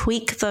can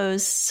tweak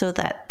those so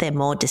that they're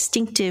more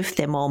distinctive,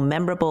 they're more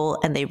memorable,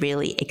 and they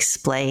really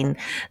explain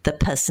the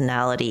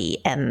personality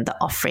and the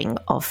offering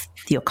of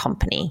your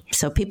company.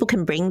 So people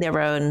can bring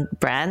their own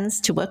brands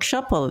to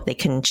workshop, or they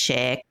can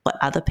share what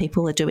other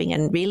people are doing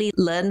and really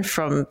learn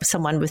from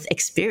someone with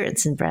experience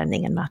in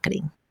branding and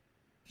marketing.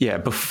 Yeah,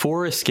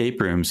 before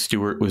Escape Room,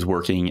 Stuart was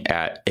working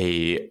at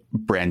a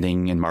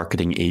branding and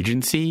marketing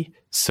agency.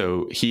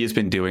 So he has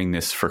been doing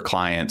this for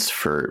clients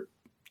for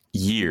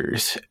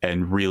years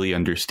and really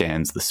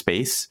understands the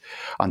space.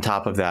 On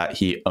top of that,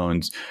 he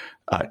owns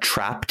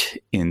Trapped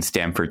in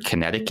Stamford,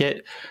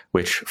 Connecticut,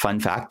 which, fun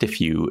fact, if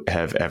you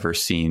have ever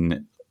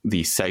seen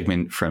the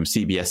segment from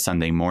CBS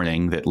Sunday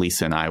Morning that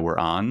Lisa and I were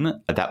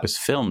on, that was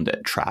filmed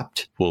at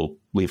Trapped. We'll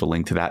leave a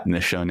link to that in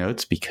the show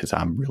notes because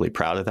I'm really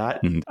proud of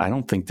that. And I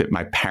don't think that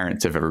my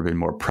parents have ever been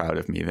more proud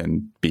of me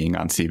than being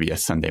on CBS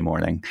Sunday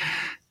Morning.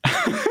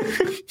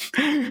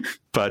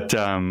 But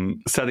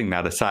setting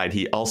that aside,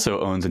 he also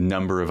owns a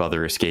number of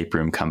other escape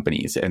room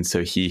companies. And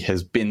so he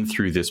has been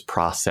through this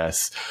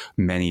process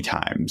many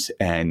times,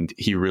 and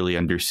he really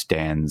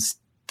understands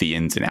the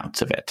ins and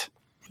outs of it.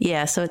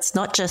 Yeah, so it's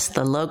not just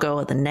the logo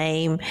or the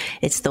name,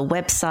 it's the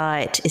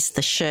website, it's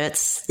the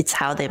shirts, it's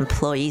how the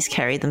employees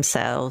carry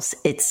themselves,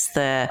 it's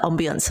the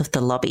ambience of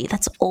the lobby.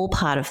 That's all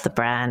part of the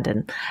brand.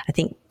 And I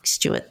think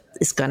Stuart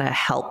is going to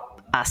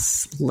help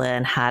us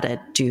learn how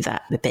to do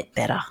that a bit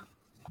better.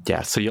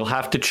 Yeah, so you'll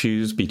have to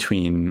choose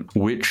between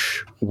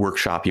which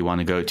workshop you want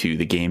to go to,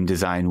 the game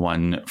design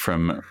one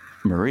from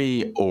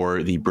Marie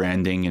or the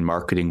branding and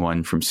marketing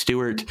one from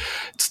Stuart.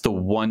 It's the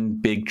one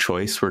big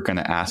choice we're going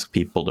to ask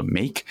people to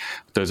make.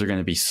 Those are going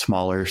to be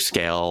smaller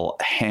scale,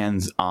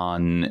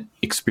 hands-on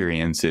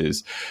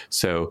experiences.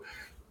 So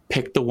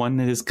pick the one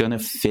that is going to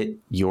fit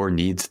your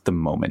needs at the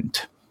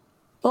moment.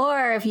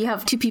 Or if you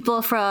have two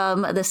people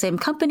from the same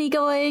company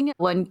going,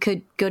 one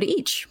could go to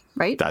each,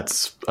 right?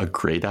 That's a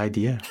great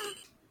idea.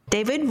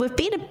 David, we've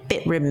been a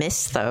bit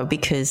remiss though,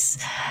 because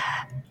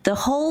the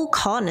whole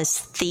con is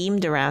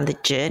themed around the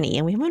journey,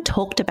 and we haven't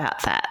talked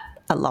about that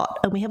a lot.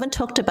 And we haven't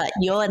talked about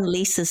your and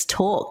Lisa's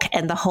talk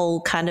and the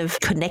whole kind of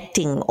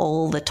connecting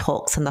all the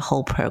talks and the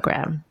whole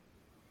program.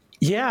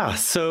 Yeah,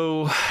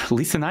 so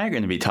Lisa and I are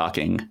going to be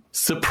talking.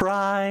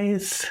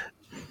 Surprise!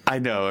 I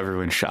know,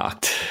 everyone's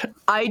shocked.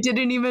 I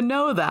didn't even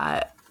know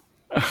that.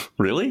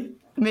 Really?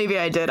 Maybe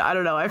I did. I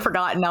don't know. I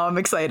forgot. Now I'm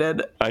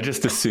excited. I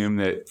just assume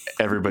that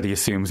everybody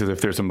assumes that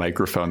if there's a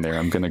microphone there,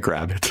 I'm going to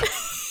grab it.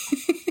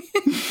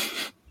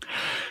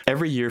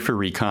 Every year for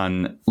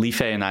Recon, Li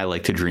Fei and I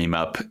like to dream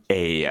up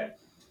a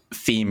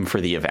theme for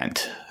the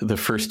event. The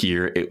first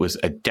year, it was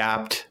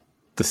Adapt.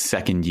 The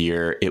second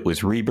year, it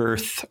was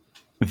Rebirth.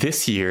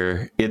 This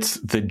year, it's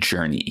The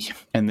Journey.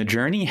 And The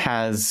Journey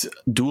has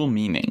dual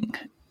meaning.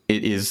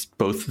 It is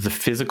both the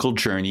physical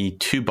journey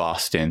to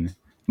Boston,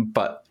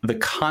 but the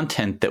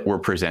content that we're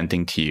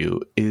presenting to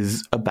you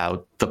is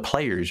about the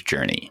player's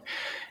journey.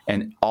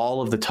 And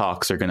all of the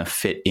talks are going to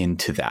fit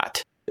into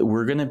that.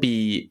 We're going to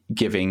be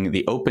giving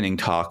the opening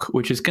talk,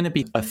 which is going to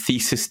be a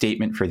thesis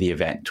statement for the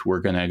event. We're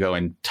going to go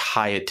and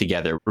tie it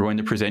together. We're going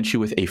to present you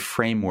with a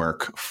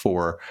framework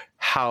for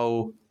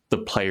how the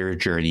player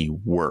journey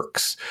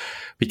works,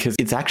 because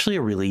it's actually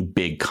a really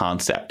big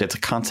concept. It's a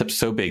concept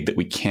so big that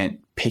we can't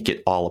pick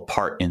it all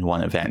apart in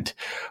one event,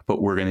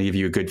 but we're going to give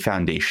you a good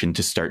foundation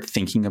to start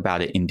thinking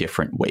about it in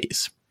different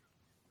ways.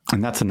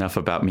 And that's enough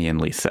about me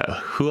and Lisa.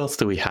 Who else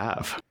do we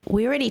have?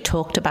 We already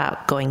talked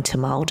about going to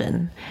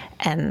Malden,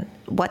 and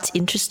what's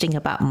interesting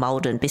about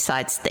Malden,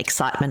 besides the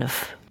excitement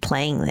of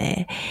playing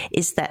there,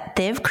 is that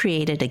they've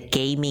created a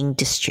gaming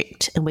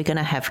district, and we're going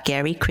to have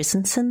Gary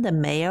Christensen, the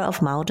mayor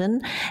of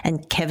Malden,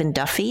 and Kevin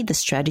Duffy, the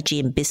strategy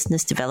and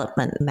business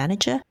development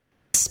manager,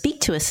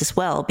 speak to us as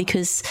well,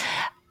 because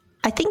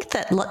I think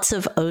that lots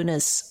of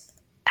owners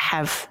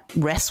have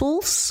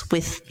wrestles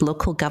with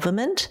local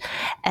government,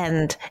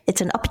 and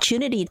it's an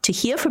opportunity to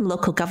hear from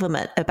local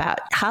government about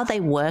how they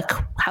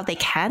work, how they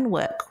can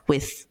work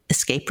with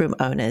escape room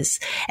owners,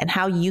 and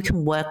how you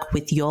can work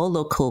with your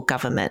local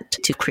government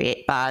to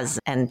create bars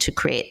and to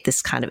create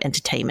this kind of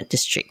entertainment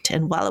district.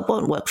 And while it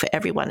won't work for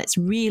everyone, it's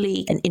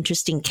really an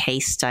interesting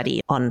case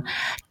study on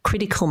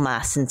critical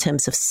mass in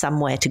terms of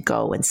somewhere to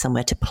go and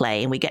somewhere to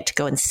play. And we get to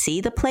go and see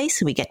the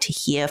place, and we get to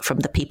hear from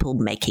the people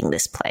making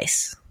this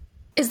place.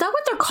 Is that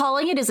what they're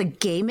calling it? Is a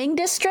gaming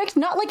district?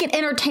 Not like an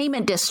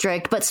entertainment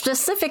district, but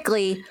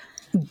specifically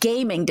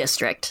gaming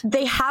district.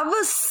 They have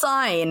a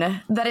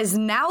sign that is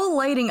now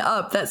lighting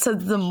up that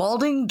says the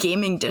Malden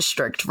Gaming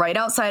District right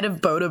outside of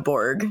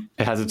Bodeborg.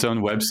 It has its own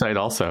website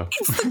also.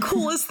 It's the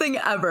coolest thing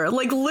ever.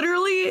 Like,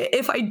 literally,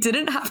 if I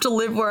didn't have to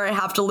live where I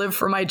have to live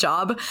for my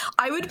job,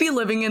 I would be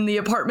living in the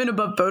apartment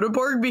above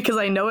Bodeborg because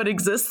I know it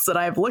exists and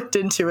I've looked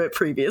into it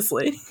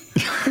previously.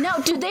 Now,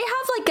 do they have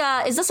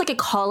is this like a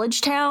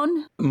college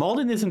town?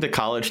 Malden isn't a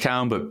college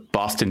town, but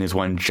Boston is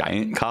one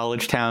giant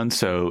college town.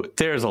 So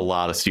there's a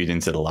lot of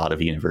students at a lot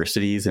of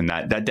universities, and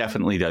that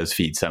definitely does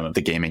feed some of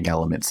the gaming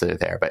elements that are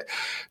there. But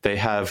they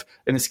have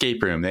an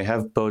escape room, they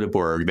have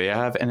Bodeborg, they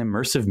have an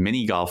immersive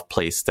mini golf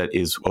place that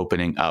is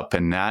opening up,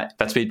 and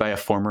that's made by a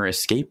former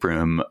escape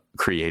room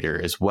creator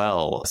as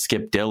well,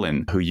 Skip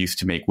Dillon, who used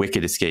to make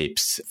Wicked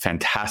Escapes.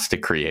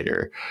 Fantastic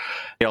creator.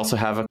 They also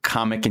have a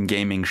comic and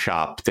gaming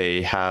shop.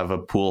 They have a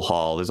pool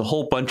hall. There's a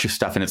whole bunch of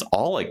stuff, and it's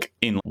all like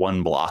in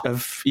one block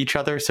of each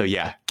other. So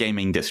yeah,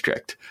 gaming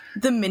district.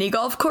 The mini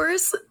golf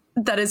course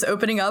that is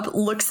opening up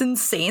looks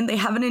insane. They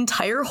have an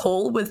entire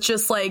hole with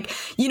just like,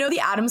 you know, the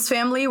Addams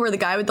Family where the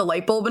guy with the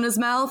light bulb in his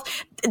mouth,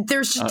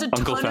 there's just a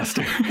Uncle ton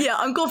Fester. Yeah,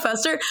 Uncle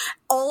Fester.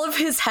 All of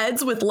his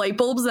heads with light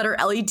bulbs that are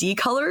LED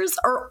colors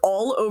are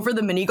all over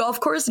the mini golf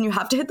course, and you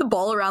have to hit the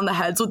ball around the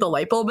heads with the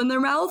light bulb in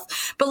their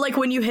mouth. But like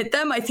when you hit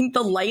them, I think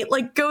the light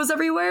like goes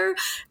everywhere.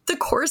 The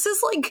course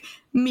is like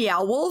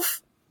Meow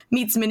Wolf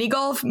meets mini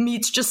golf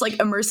meets just like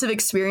immersive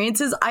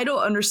experiences. I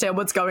don't understand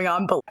what's going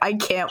on, but I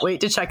can't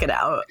wait to check it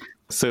out.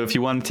 So if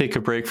you want to take a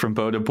break from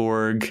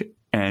Bodeborg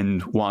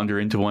and wander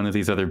into one of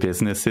these other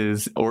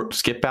businesses, or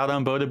skip out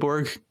on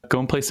Bodeborg, go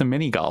and play some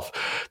mini golf.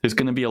 There's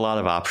going to be a lot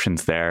of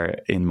options there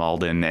in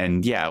Malden.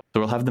 And yeah,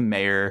 we'll have the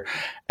mayor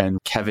and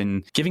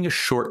Kevin giving a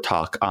short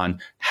talk on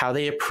how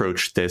they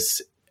approach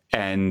this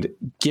and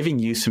giving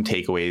you some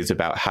takeaways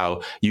about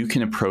how you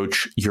can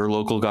approach your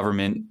local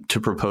government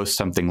to propose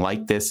something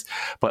like this.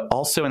 But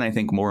also, and I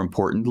think more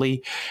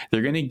importantly,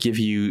 they're going to give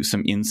you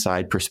some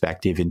inside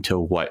perspective into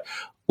what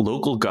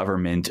local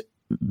government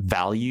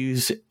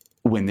values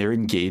when they're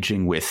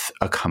engaging with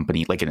a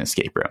company like an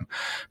escape room.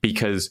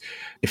 Because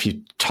if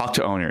you talk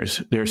to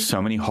owners, there's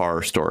so many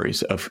horror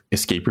stories of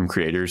escape room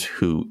creators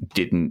who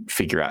didn't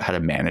figure out how to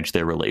manage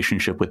their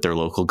relationship with their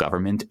local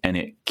government, and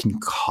it can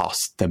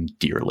cost them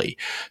dearly.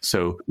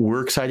 So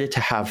we're excited to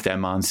have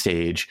them on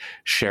stage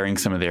sharing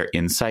some of their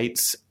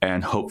insights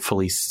and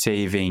hopefully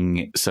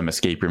saving some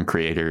escape room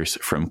creators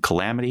from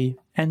calamity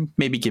and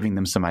maybe giving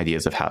them some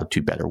ideas of how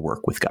to better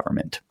work with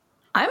government.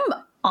 I'm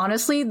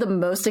honestly the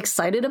most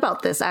excited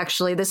about this,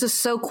 actually. This is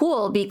so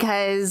cool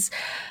because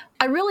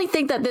I really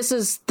think that this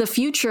is the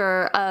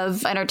future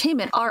of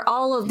entertainment, are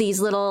all of these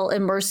little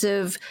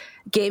immersive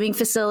gaming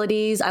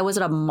facilities. I was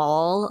at a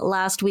mall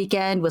last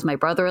weekend with my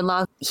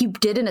brother-in-law. He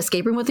did an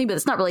escape room with me, but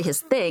it's not really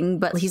his thing.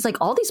 But he's like,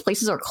 all these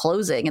places are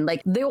closing. And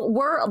like, there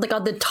were like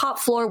on the top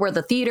floor where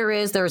the theater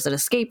is, there's an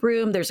escape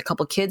room, there's a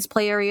couple kids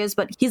play areas.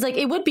 But he's like,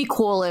 it would be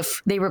cool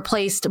if they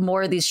replaced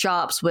more of these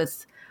shops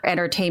with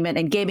entertainment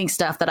and gaming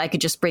stuff that I could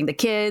just bring the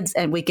kids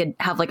and we could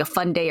have like a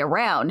fun day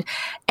around.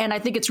 And I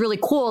think it's really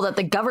cool that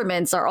the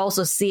governments are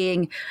also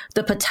seeing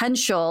the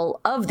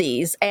potential of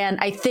these. And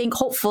I think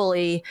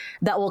hopefully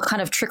that will kind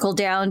of trickle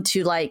down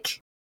to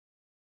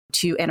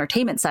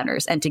entertainment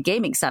centers and to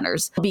gaming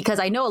centers, because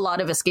I know a lot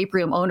of escape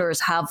room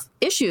owners have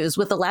issues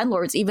with the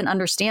landlords even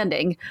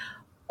understanding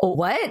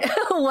what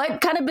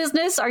kind of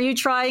business are you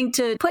trying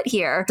to put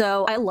here?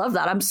 So I love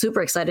that. I'm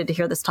super excited to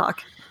hear this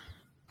talk.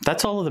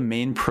 That's all of the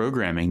main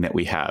programming that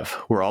we have.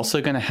 We're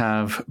also going to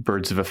have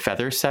Birds of a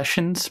Feather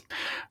sessions,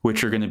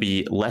 which are going to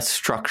be less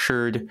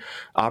structured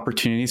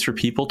opportunities for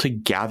people to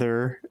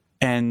gather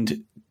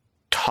and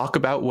talk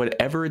about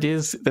whatever it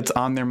is that's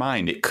on their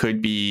mind. It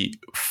could be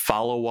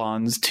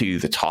follow-ons to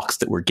the talks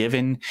that we're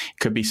given. It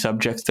could be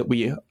subjects that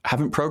we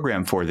haven't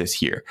programmed for this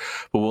year,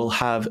 but we'll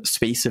have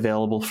space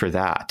available for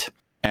that.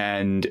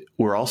 And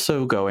we're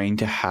also going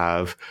to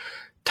have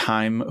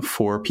time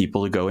for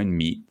people to go and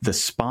meet the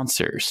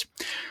sponsors.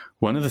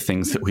 One of the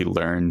things that we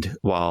learned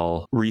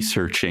while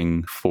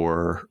researching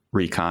for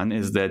Recon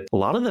is that a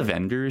lot of the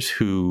vendors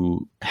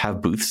who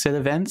have booths at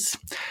events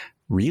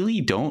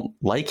really don't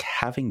like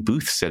having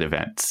booths at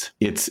events.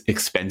 It's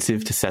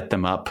expensive to set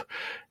them up.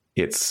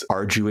 It's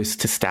arduous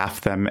to staff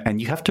them, and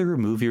you have to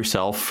remove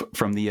yourself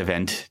from the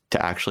event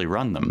to actually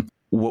run them.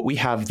 What we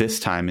have this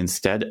time,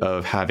 instead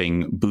of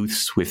having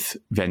booths with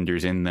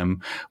vendors in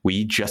them,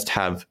 we just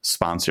have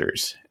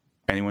sponsors.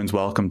 Anyone's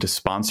welcome to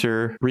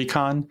sponsor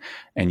Recon,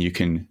 and you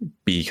can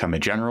become a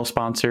general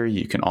sponsor.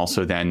 You can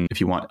also then, if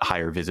you want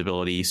higher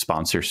visibility,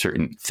 sponsor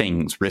certain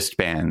things,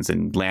 wristbands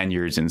and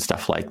lanyards and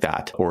stuff like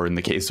that. Or in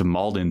the case of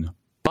Malden,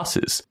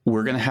 buses.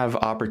 We're going to have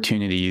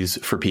opportunities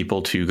for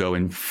people to go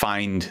and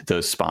find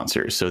those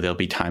sponsors. So there'll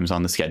be times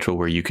on the schedule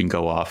where you can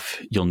go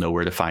off, you'll know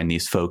where to find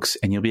these folks,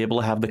 and you'll be able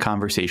to have the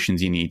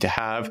conversations you need to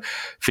have,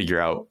 figure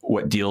out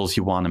what deals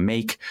you want to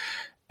make.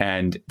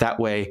 And that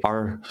way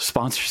our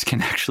sponsors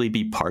can actually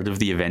be part of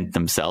the event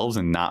themselves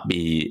and not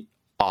be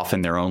off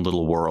in their own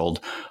little world,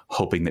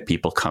 hoping that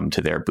people come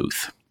to their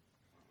booth.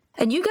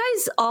 And you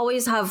guys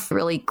always have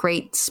really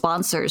great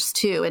sponsors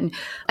too. And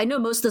I know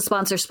most of the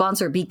sponsors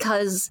sponsor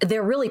because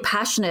they're really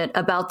passionate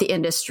about the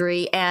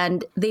industry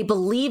and they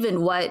believe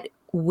in what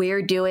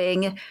we're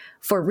doing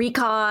for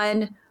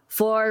Recon,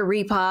 for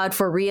Repod,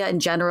 for RIA in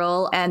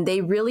general. And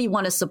they really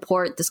want to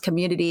support this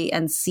community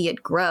and see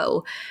it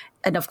grow.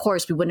 And of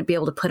course, we wouldn't be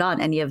able to put on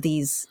any of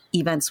these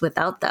events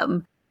without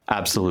them.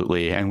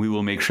 Absolutely. And we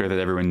will make sure that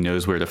everyone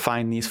knows where to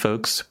find these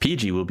folks.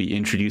 PG will be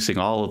introducing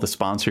all of the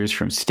sponsors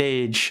from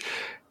stage,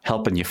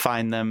 helping you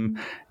find them.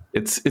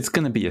 It's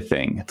going to be a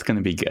thing. It's going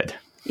to be good.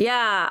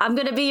 Yeah, I'm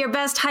going to be your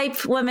best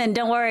hype woman.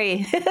 Don't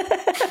worry.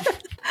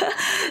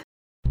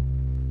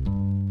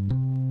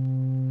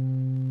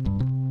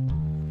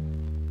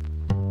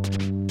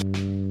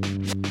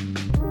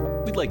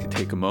 We'd like to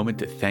take a moment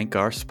to thank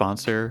our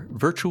sponsor,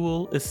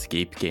 Virtual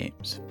Escape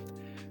Games.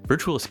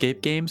 Virtual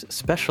Escape Games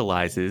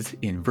specializes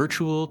in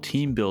virtual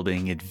team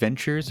building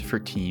adventures for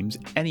teams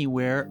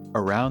anywhere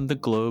around the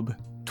globe,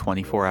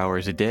 24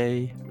 hours a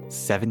day,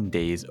 7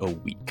 days a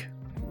week.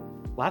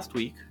 Last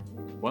week,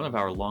 one of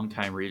our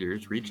longtime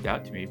readers reached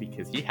out to me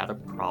because he had a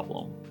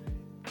problem.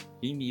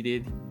 He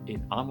needed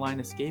an online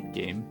escape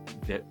game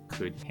that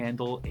could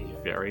handle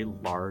a very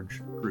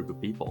large group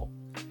of people.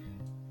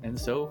 And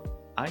so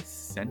I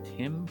sent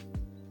him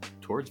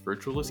towards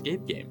Virtual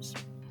Escape Games.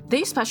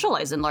 They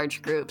specialize in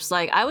large groups.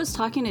 Like, I was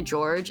talking to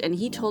George and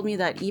he told me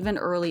that even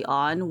early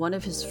on, one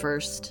of his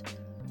first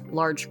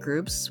large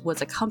groups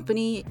was a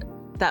company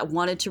that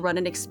wanted to run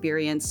an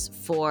experience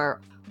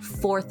for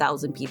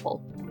 4,000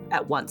 people.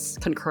 at once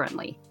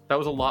concurrently. That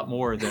was a lot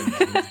more than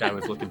this guy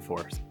was looking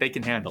for. They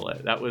can handle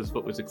it. That was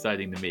what was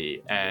exciting to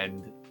me.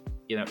 And,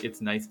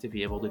 it's nice to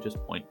be able to just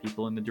point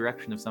people in the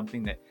direction of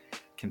something that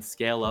can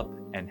scale up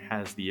and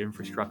has the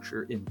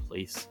infrastructure in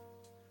place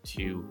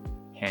to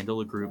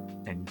handle a group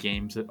and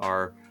games that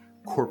are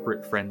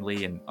corporate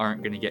friendly and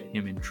aren't going to get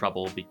him in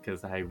trouble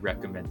because I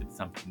recommended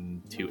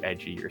something too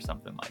edgy or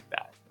something like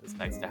that. It's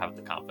nice to have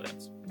the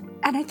confidence.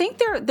 And I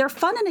think they're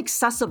fun and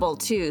accessible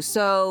too,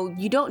 so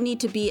you don't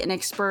need to be an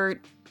expert.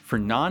 For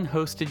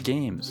non-hosted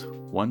games,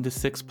 1 to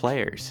 6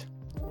 players,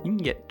 you can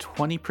get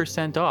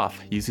 20%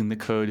 off using the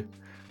code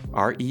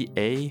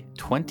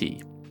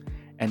REA20.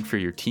 And for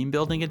your team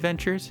building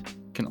adventures,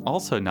 you can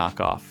also knock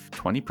off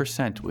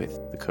 20%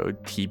 with the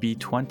code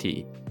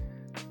TB20.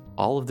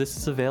 All of this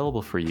is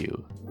available for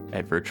you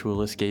at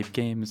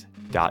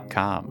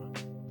virtualescapegames.com.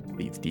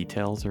 These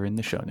details are in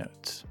the show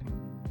notes.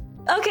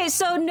 Okay,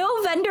 so no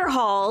vendor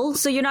hall.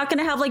 So you're not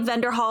going to have like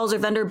vendor halls or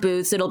vendor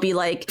booths. It'll be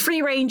like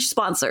free range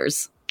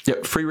sponsors.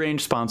 Yep, free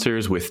range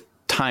sponsors with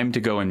time to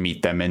go and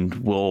meet them, and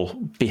we'll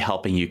be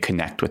helping you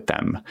connect with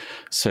them.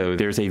 So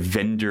there's a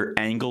vendor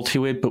angle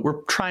to it, but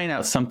we're trying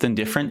out something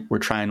different. We're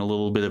trying a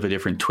little bit of a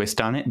different twist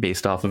on it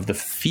based off of the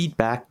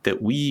feedback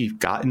that we've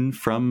gotten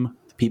from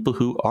people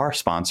who are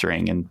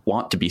sponsoring and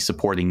want to be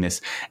supporting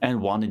this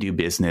and want to do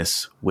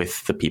business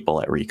with the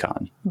people at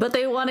Recon. But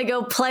they want to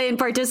go play and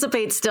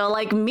participate still,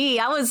 like me.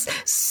 I was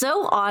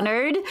so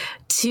honored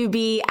to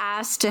be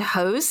asked to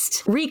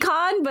host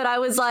Recon, but I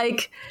was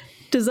like,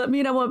 does that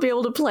mean I won't be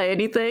able to play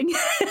anything?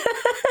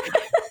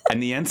 And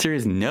the answer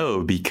is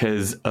no,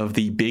 because of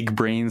the big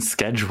brain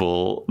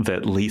schedule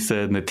that Lisa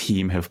and the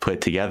team have put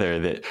together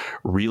that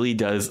really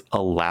does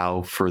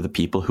allow for the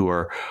people who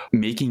are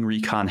making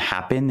Recon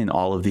happen in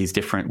all of these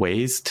different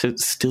ways to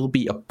still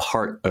be a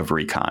part of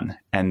Recon.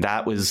 And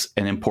that was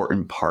an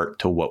important part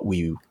to what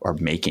we are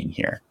making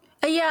here.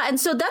 Yeah, and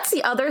so that's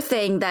the other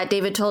thing that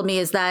David told me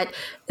is that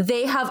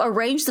they have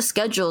arranged the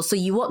schedule so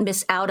you won't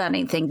miss out on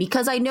anything.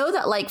 Because I know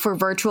that like for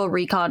Virtual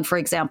Recon, for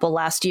example,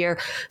 last year,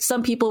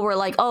 some people were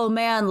like, oh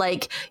man,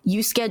 like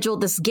you scheduled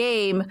this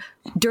game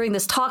during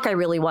this talk I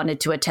really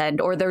wanted to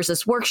attend, or there's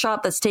this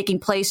workshop that's taking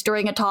place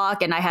during a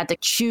talk and I had to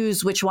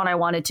choose which one I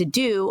wanted to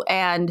do.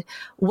 And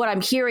what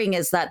I'm hearing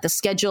is that the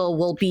schedule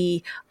will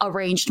be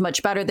arranged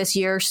much better this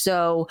year.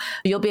 So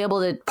you'll be able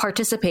to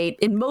participate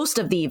in most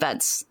of the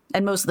events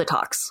and most of the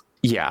talks.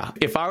 Yeah,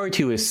 if I were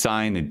to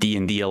assign a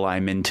D&D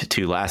alignment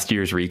to last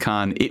year's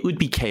Recon, it would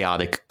be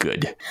chaotic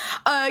good.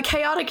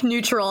 Chaotic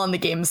neutral on the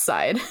game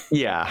side.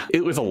 Yeah,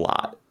 it was a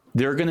lot.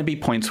 There are going to be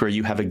points where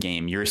you have a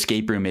game. Your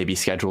escape room may be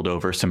scheduled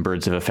over some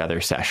Birds of a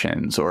Feather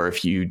sessions, or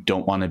if you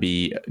don't want to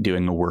be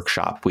doing a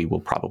workshop, we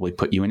will probably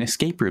put you in an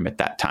escape room at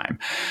that time.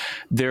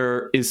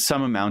 There is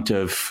some amount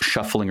of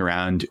shuffling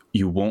around.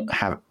 You won't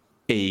have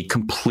a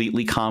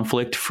completely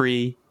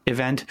conflict-free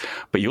event,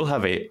 but you'll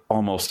have a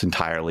almost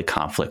entirely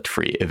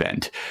conflict-free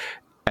event.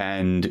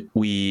 And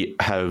we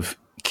have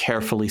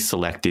carefully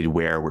selected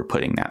where we're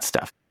putting that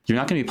stuff. You're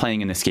not going to be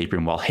playing an escape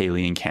room while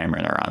Haley and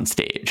Cameron are on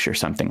stage or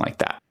something like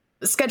that.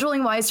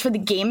 Scheduling wise for the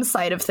game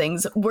side of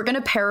things, we're going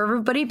to pair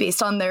everybody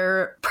based on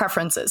their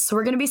preferences. So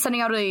we're going to be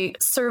sending out a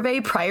survey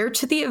prior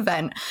to the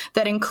event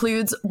that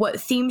includes what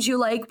themes you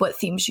like, what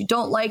themes you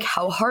don't like,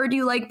 how hard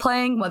you like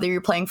playing, whether you're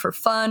playing for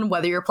fun,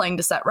 whether you're playing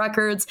to set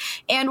records,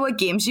 and what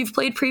games you've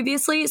played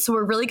previously. So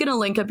we're really going to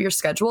link up your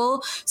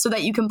schedule so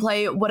that you can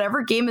play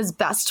whatever game is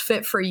best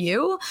fit for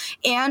you,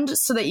 and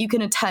so that you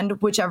can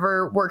attend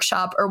whichever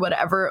workshop or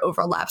whatever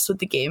overlaps with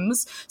the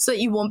games, so that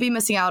you won't be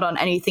missing out on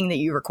anything that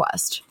you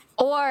request.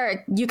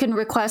 Or you can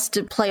request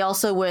to play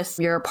also with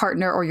your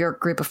partner or your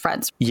group of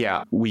friends.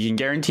 Yeah, we can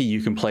guarantee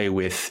you can play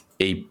with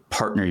a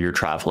partner you're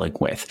traveling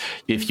with.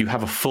 If you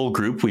have a full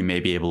group, we may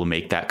be able to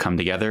make that come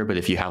together. But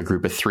if you have a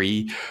group of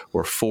 3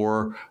 or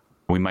 4,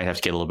 we might have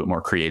to get a little bit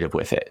more creative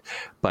with it.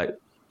 But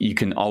you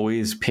can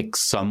always pick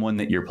someone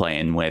that you're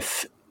playing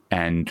with,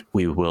 and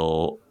we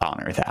will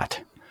honor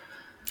that.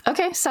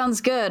 Okay,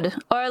 sounds good.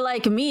 Or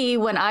like me,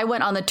 when I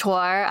went on the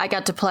tour, I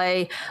got to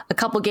play a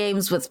couple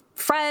games with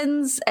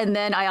friends, and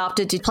then I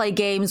opted to play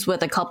games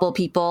with a couple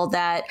people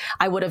that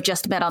I would have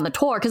just met on the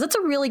tour, because it's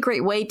a really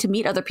great way to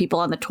meet other people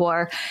on the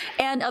tour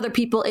and other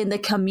people in the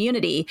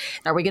community.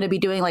 Are we going to be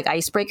doing like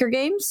icebreaker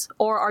games?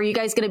 Or are you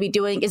guys going to be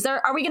doing,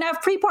 are we going to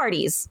have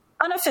pre-parties?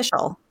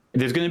 Unofficial.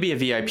 There's going to be a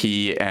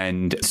VIP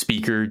and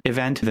speaker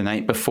event the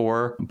night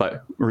before,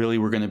 but really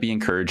we're going to be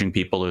encouraging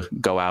people to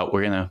go out.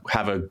 We're going to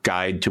have a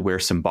guide to where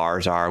some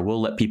bars are.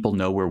 We'll let people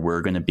know where we're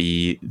going to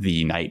be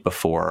the night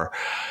before.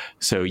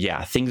 So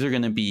yeah, things are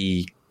going to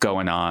be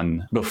going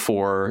on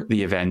before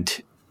the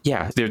event.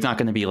 Yeah, there's not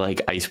going to be like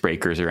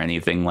icebreakers or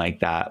anything like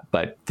that,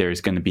 but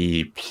there's going to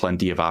be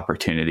plenty of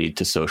opportunity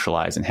to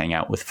socialize and hang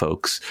out with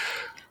folks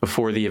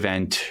before the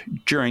event,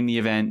 during the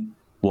event.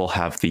 We'll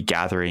have the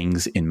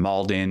gatherings in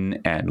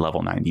Malden and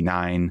Level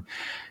 99.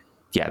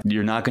 Yeah,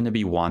 you're not going to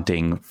be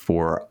wanting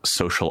for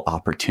social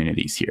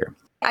opportunities here.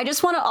 I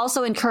just want to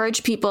also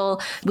encourage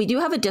people. We do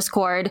have a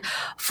Discord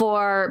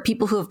for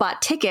people who have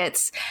bought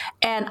tickets.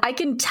 And I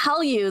can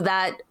tell you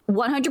that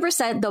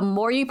 100%, the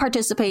more you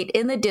participate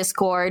in the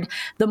Discord,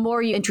 the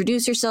more you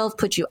introduce yourself,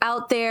 put you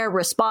out there,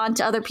 respond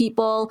to other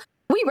people.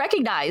 We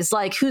recognize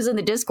like who's in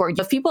the Discord.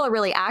 If people are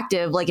really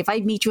active, like if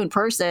I meet you in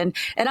person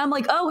and I'm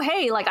like, oh,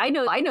 hey, like I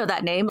know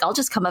that name, I'll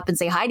just come up and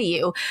say hi to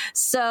you.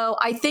 So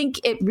I think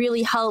it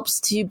really helps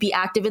to be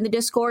active in the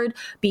Discord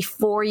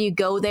before you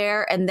go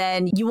there. And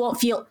then you won't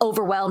feel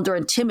overwhelmed or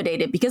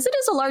intimidated because it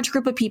is a large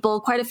group of people.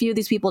 Quite a few of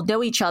these people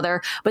know each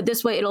other, but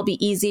this way it'll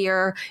be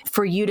easier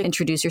for you to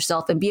introduce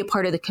yourself and be a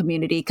part of the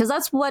community. Because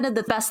that's one of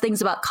the best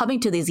things about coming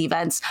to these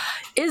events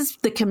is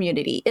the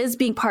community, is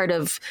being part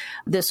of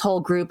this whole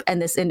group and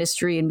this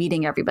industry and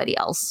meeting everybody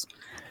else.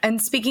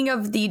 And speaking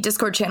of the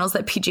Discord channels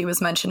that PG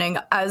was mentioning,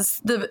 as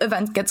the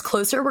event gets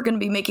closer, we're going to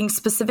be making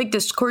specific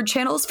Discord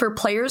channels for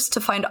players to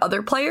find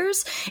other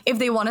players if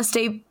they want to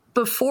stay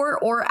before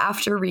or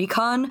after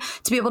Recon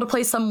to be able to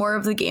play some more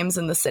of the games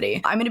in the city.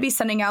 I'm going to be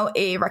sending out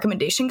a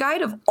recommendation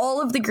guide of all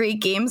of the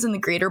great games in the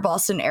greater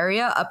Boston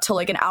area up to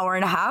like an hour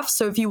and a half.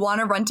 So if you want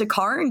to rent a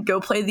car and go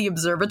play the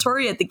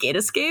Observatory at the Gate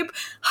Escape,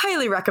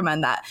 highly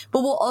recommend that.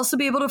 But we'll also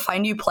be able to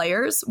find you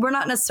players. We're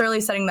not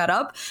necessarily setting that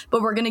up,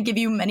 but we're going to give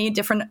you many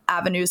different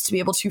avenues to be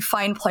able to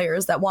find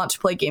players that want to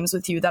play games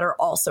with you that are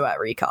also at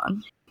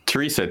Recon.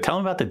 Teresa, tell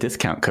them about the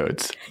discount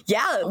codes.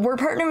 Yeah, we're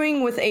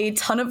partnering with a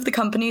ton of the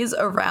companies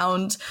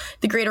around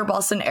the greater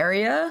Boston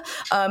area,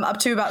 up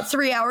to about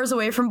 3 hours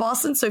away from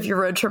Boston. So if you're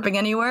road tripping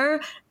anywhere,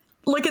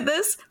 look at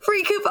this,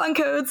 free coupon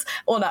codes.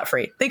 Well, not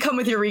free. They come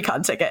with your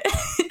Recon ticket.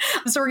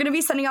 So we're going to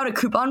be sending out a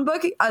coupon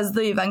book as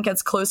the event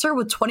gets closer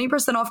with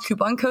 20% off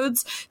coupon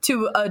codes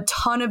to a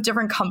ton of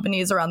different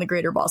companies around the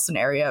greater Boston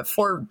area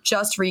for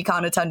just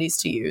Recon attendees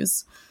to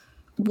use.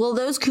 Will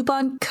those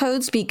coupon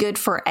codes be good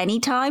for any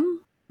time?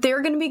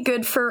 They're going to be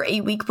good for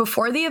a week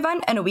before the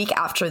event and a week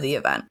after the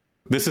event.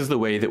 This is the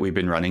way that we've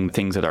been running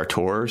things at our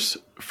tours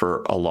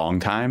for a long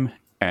time.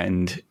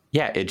 And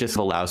yeah, it just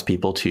allows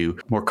people to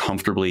more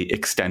comfortably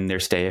extend their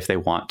stay if they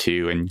want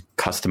to and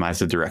customize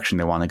the direction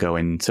they want to go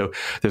in. So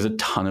there's a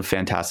ton of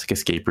fantastic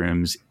escape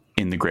rooms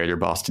in the greater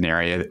Boston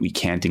area that we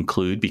can't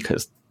include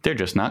because they're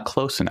just not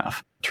close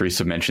enough.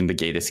 Teresa mentioned the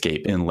Gate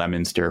Escape in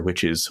Leominster,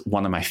 which is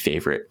one of my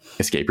favorite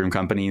escape room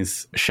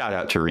companies. Shout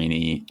out to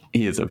Rini.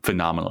 He is a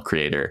phenomenal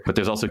creator. But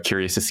there's also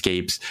Curious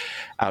Escapes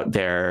out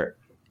there.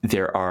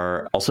 There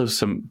are also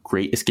some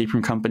great escape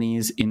room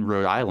companies in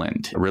Rhode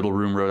Island. Riddle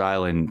Room Rhode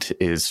Island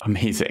is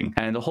amazing.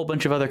 And a whole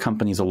bunch of other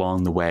companies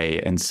along the way.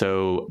 And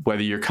so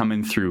whether you're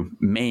coming through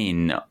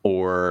Maine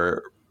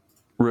or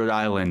Rhode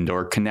Island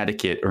or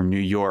Connecticut or New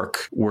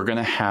York, we're going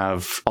to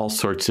have all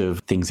sorts of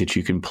things that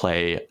you can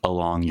play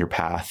along your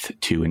path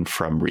to and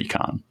from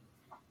Recon.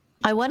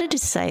 I wanted to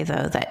say,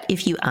 though, that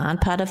if you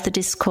aren't part of the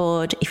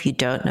Discord, if you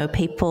don't know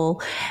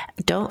people,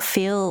 don't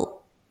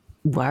feel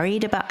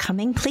worried about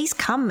coming. Please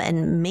come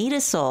and meet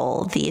us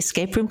all. The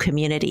escape room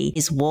community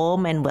is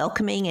warm and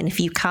welcoming. And if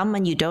you come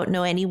and you don't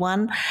know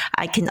anyone,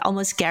 I can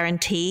almost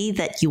guarantee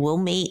that you will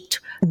meet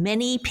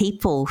many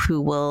people who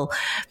will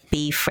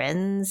be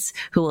friends,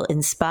 who will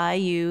inspire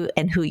you,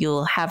 and who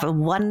you'll have a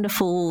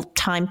wonderful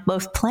time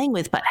both playing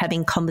with, but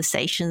having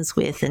conversations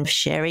with and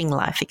sharing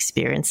life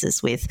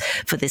experiences with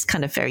for this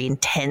kind of very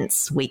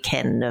intense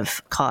weekend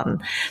of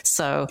con.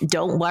 So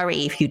don't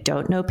worry if you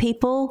don't know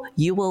people.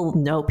 You will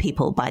know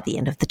people by the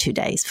end of the 2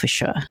 days for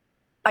sure.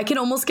 I can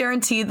almost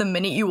guarantee the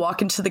minute you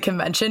walk into the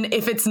convention,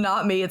 if it's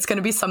not me, it's going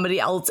to be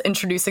somebody else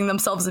introducing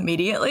themselves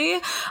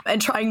immediately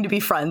and trying to be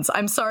friends.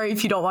 I'm sorry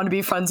if you don't want to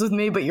be friends with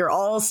me, but you're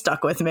all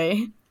stuck with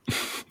me.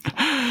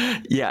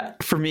 Yeah,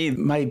 for me,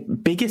 my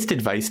biggest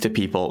advice to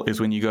people is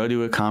when you go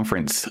to a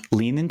conference,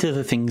 lean into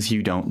the things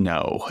you don't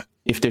know.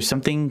 If there's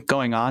something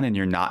going on and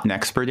you're not an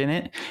expert in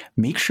it,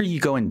 make sure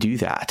you go and do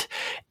that.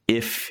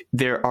 If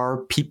there are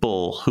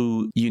people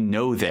who you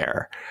know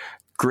there,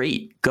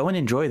 great, go and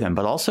enjoy them,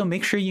 but also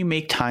make sure you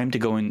make time to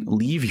go and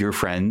leave your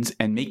friends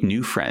and make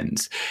new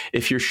friends.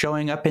 If you're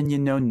showing up and you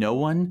know no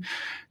one,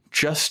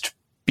 just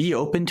be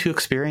open to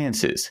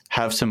experiences.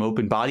 Have some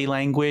open body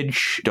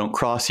language. Don't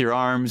cross your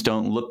arms.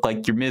 Don't look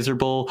like you're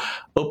miserable.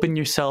 Open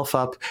yourself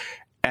up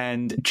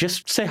and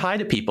just say hi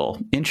to people.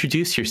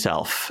 Introduce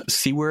yourself.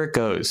 See where it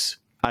goes.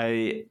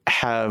 I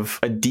have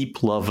a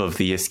deep love of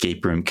the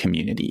escape room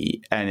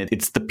community, and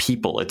it's the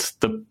people, it's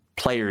the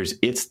players,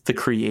 it's the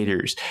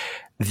creators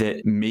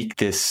that make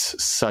this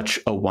such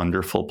a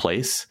wonderful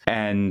place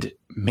and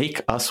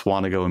make us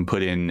want to go and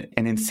put in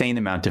an insane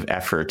amount of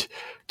effort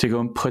to go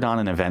and put on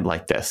an event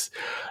like this.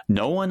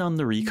 No one on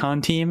the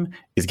Recon team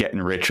is getting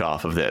rich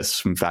off of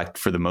this. In fact,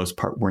 for the most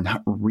part, we're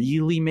not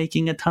really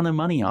making a ton of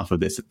money off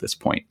of this at this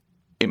point.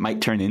 It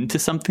might turn into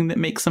something that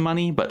makes some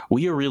money, but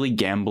we are really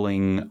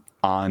gambling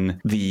on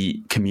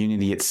the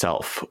community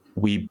itself.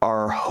 We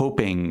are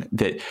hoping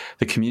that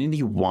the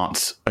community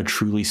wants a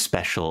truly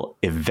special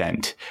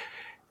event.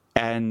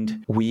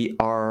 And we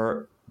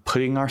are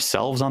putting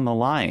ourselves on the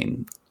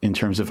line in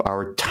terms of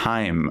our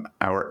time,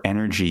 our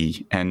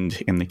energy, and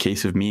in the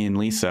case of me and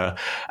Lisa,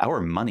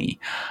 our money.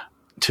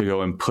 to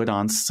go and put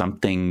on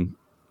something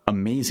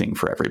amazing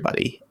for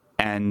everybody.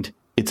 And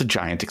it's a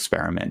giant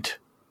experiment.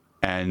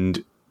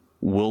 And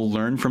we'll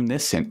learn from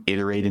this and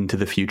iterate into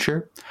the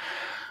future.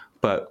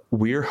 But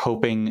we're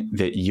hoping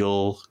that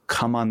you'll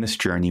come on this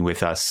journey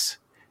with us.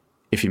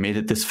 If you made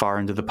it this far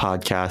into the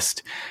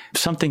podcast,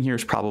 something here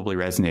is probably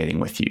resonating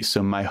with you.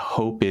 So my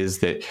hope is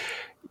that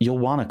you'll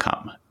want to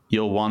come.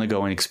 You'll want to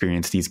go and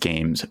experience these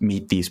games,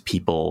 meet these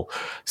people,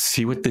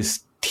 see what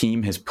this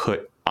team has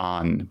put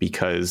on,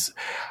 because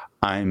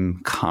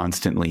I'm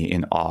constantly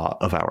in awe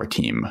of our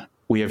team.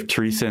 We have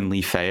Teresa and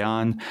Lee Fei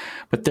on,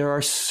 but there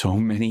are so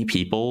many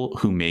people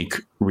who make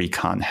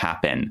Recon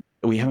happen.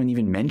 We haven't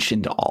even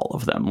mentioned all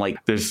of them.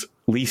 Like, there's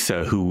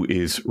Lisa, who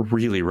is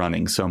really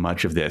running so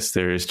much of this.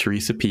 There's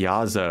Teresa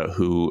Piazza,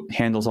 who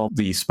handles all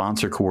the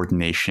sponsor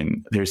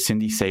coordination. There's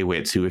Cindy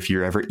Saywitz, who, if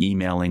you're ever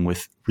emailing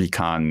with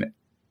Recon,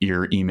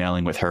 you're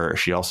emailing with her.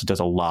 She also does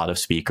a lot of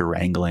speaker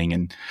wrangling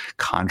and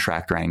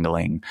contract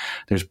wrangling.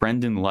 There's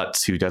Brendan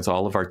Lutz, who does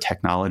all of our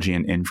technology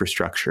and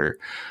infrastructure.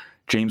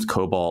 James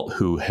Cobalt,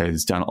 who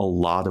has done a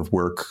lot of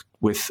work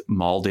with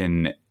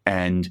Malden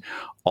and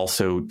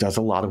also does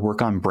a lot of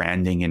work on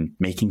branding and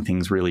making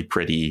things really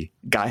pretty.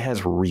 Guy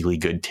has really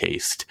good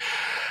taste.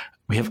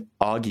 We have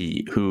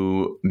Augie,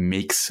 who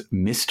makes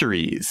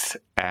mysteries,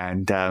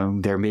 and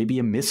there may be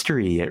a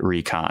mystery at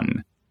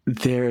Recon.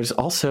 There's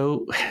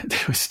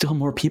still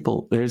more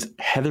people. There's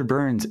Heather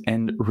Burns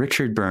and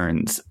Richard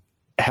Burns.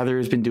 Heather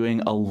has been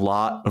doing a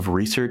lot of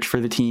research for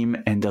the team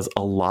and does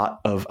a lot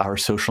of our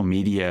social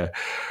media.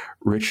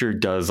 Richard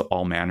does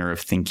all manner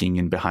of thinking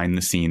and behind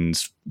the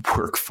scenes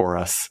work for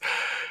us.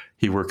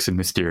 He works in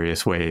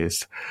mysterious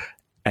ways.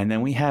 And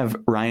then we have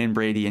Ryan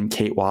Brady and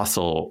Kate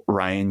Wassel.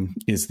 Ryan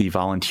is the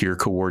volunteer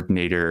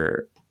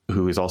coordinator,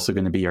 who is also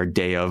going to be our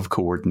day of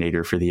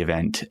coordinator for the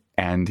event.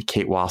 And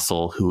Kate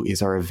Wassel, who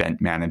is our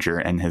event manager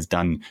and has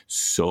done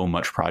so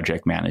much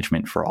project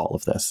management for all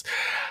of this.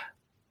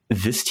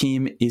 This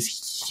team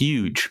is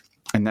huge.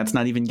 And that's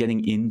not even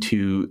getting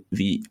into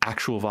the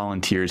actual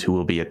volunteers who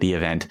will be at the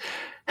event,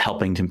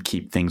 helping to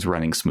keep things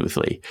running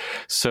smoothly.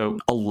 So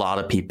a lot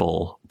of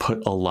people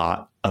put a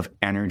lot of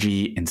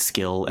energy and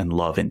skill and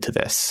love into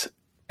this.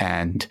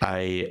 And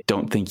I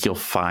don't think you'll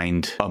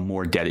find a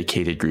more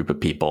dedicated group of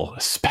people,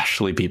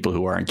 especially people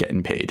who aren't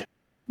getting paid.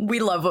 We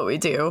love what we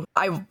do.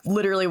 I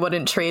literally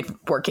wouldn't trade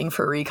working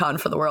for Recon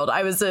for the world.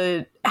 I was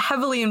a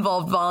heavily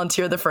involved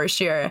volunteer the first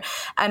year.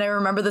 And I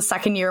remember the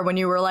second year when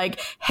you were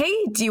like, hey,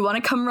 do you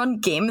want to come run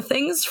game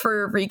things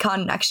for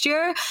Recon next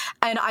year?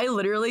 And I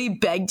literally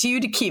begged you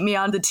to keep me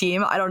on the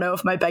team. I don't know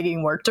if my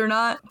begging worked or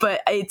not,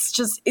 but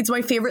it's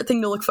my favorite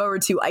thing to look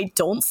forward to. I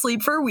don't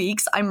sleep for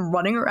weeks. I'm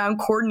running around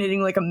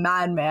coordinating like a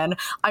madman.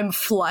 I'm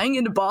flying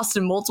into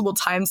Boston multiple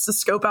times to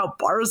scope out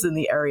bars in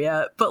the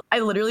area, but I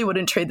literally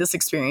wouldn't trade this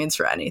experience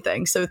for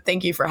anything. So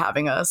thank you for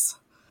having us.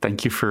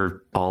 Thank you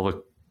for all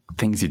the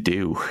things you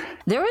do.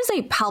 There is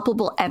a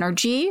palpable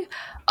energy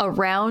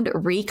around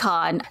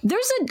Recon.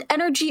 There's an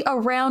energy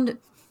around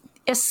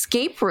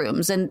escape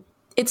rooms, and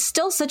it's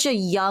still such a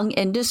young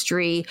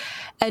industry.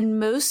 And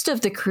most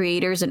of the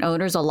creators and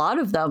owners, a lot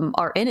of them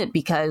are in it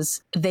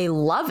because they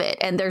love it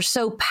and they're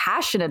so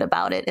passionate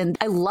about it. And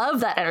I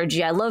love that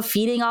energy. I love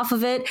feeding off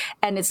of it.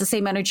 And it's the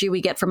same energy we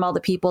get from all the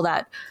people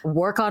that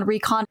work on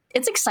Recon.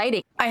 It's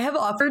exciting. I have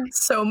offered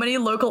so many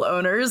local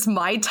owners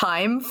my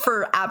time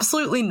for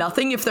absolutely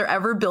nothing if they're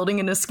ever building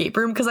an escape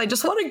room, because I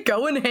just want to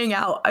go and hang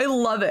out. I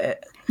love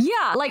it.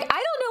 Yeah, like I don't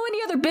know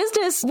any other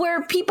business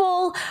where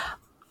people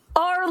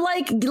are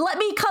like, let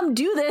me come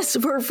do this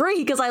for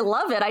free because I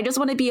love it. I just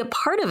want to be a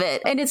part of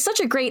it. And it's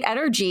such a great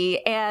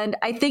energy. And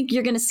I think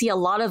you're going to see a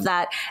lot of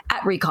that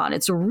at Recon.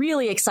 It's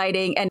really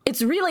exciting. And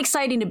it's really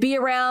exciting to be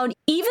around.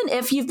 Even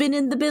if you've been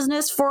in the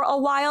business for a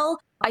while,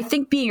 I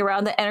think being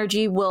around the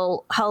energy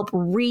will help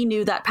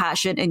renew that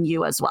passion in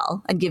you as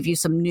well and give you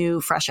some new,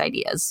 fresh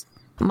ideas.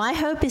 My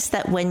hope is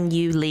that when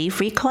you leave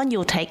Recon,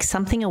 you'll take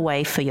something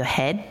away for your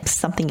head,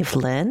 something you've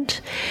learned.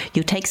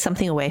 You'll take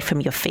something away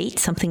from your feet,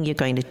 something you're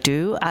going to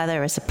do,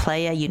 either as a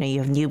player, you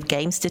have new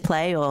games to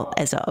play, or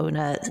as an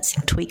owner,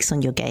 some tweaks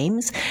on your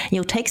games.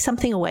 You'll take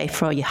something away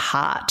for your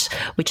heart,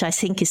 which I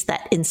think is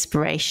that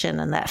inspiration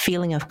and that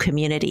feeling of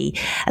community.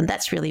 And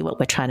that's really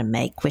what we're trying to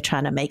make. We're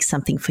trying to make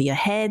something for your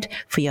head,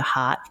 for your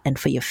heart, and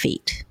for your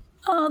feet.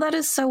 Oh, that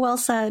is so well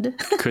said.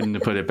 Couldn't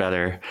have put it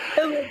better.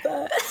 I love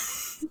that.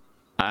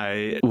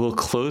 I will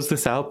close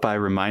this out by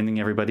reminding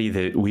everybody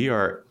that we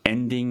are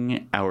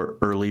ending our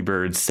early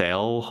bird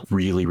sale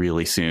really,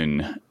 really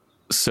soon.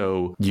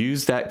 So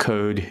use that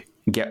code,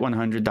 get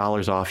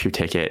 $100 off your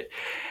ticket.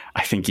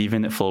 I think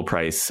even at full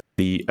price,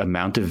 the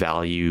amount of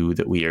value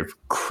that we are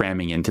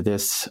cramming into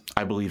this,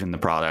 I believe in the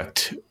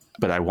product,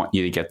 but I want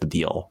you to get the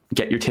deal.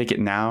 Get your ticket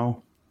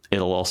now.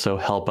 It'll also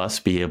help us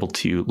be able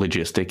to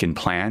logistic and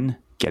plan.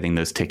 Getting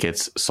those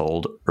tickets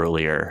sold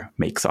earlier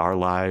makes our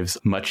lives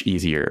much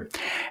easier.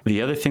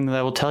 The other thing that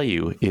I will tell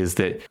you is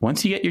that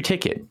once you get your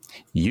ticket,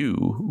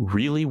 you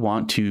really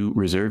want to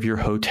reserve your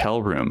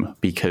hotel room,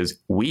 because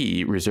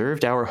we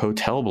reserved our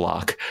hotel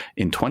block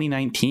in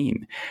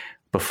 2019.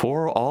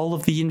 before all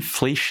of the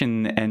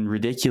inflation and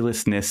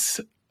ridiculousness,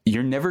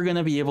 you're never going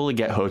to be able to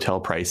get hotel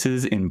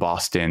prices in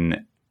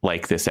Boston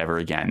like this ever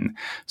again.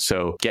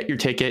 So get your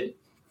ticket.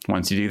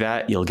 Once you do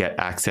that, you'll get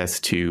access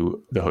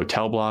to the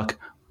hotel block.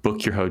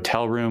 Book your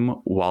hotel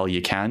room while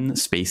you can.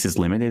 Space is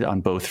limited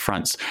on both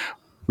fronts.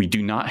 We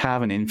do not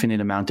have an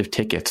infinite amount of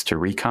tickets to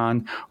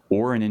Recon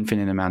or an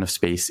infinite amount of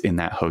space in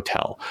that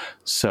hotel.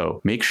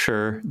 So make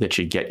sure that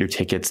you get your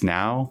tickets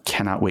now.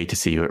 Cannot wait to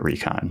see you at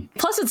Recon.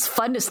 Plus, it's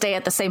fun to stay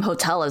at the same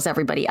hotel as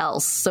everybody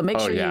else. So make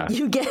sure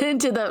you get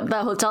into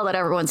the hotel that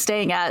everyone's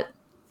staying at.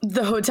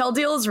 The hotel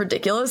deal is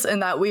ridiculous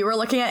in that we were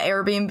looking at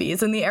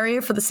Airbnbs in the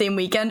area for the same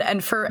weekend,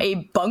 and for a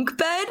bunk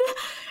bed,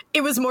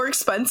 it was more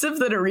expensive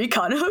than a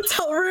Recon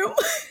hotel room.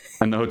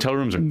 And the hotel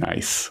rooms are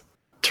nice.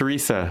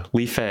 Teresa,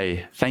 Li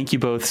Fei, thank you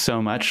both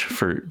so much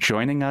for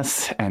joining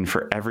us and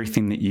for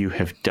everything that you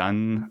have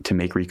done to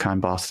make Recon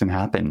Boston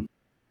happen.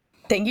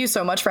 Thank you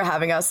so much for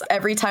having us.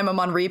 Every time I'm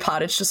on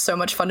Repod, it's just so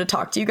much fun to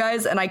talk to you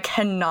guys, and I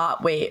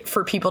cannot wait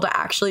for people to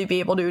actually be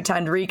able to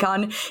attend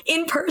Recon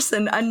in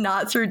person and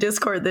not through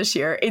Discord this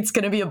year. It's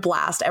going to be a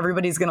blast.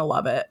 Everybody's going to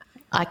love it.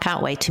 I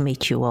can't wait to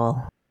meet you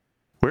all.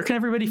 Where can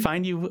everybody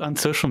find you on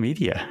social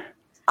media?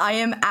 I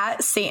am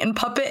at Satan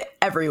Puppet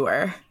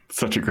everywhere.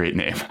 Such a great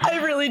name.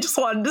 I really just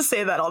wanted to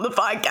say that on the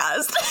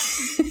podcast.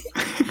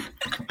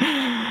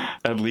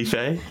 And Li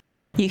Fei?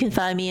 You can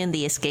find me in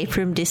the Escape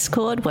Room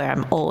Discord, where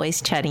I'm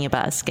always chatting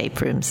about escape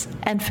rooms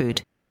and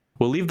food.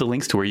 We'll leave the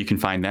links to where you can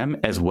find them,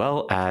 as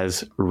well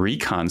as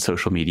Recon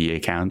social media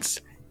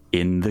accounts,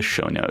 in the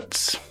show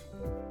notes.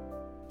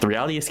 The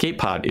Reality Escape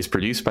Pod is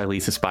produced by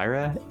Lisa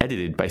Spira,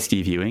 edited by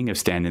Steve Ewing of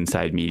Stand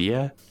Inside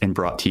Media, and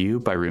brought to you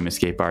by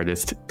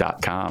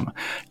RoomEscapeArtist.com,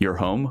 your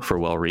home for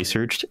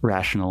well-researched,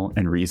 rational,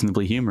 and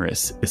reasonably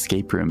humorous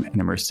escape room and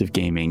immersive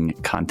gaming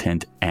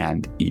content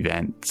and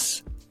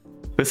events.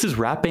 This is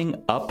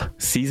wrapping up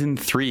Season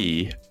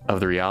 3 of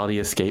the Reality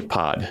Escape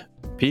Pod.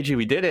 PG,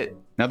 we did it!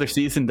 Another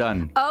season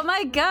done. Oh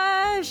my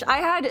gosh, I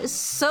had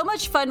so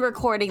much fun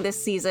recording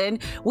this season.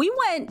 We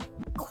went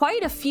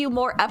quite a few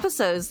more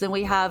episodes than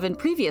we have in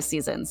previous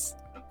seasons.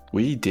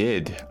 We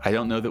did. I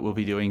don't know that we'll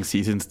be doing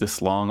seasons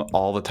this long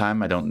all the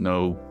time. I don't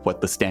know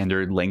what the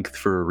standard length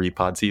for a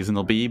Repod season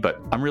will be,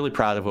 but I'm really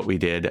proud of what we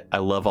did. I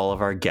love all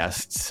of our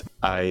guests.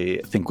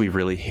 I think we've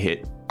really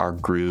hit our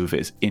groove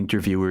as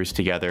interviewers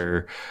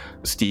together.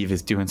 Steve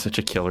is doing such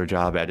a killer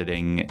job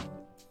editing.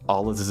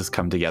 All of this has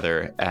come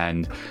together,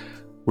 and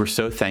we're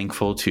so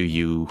thankful to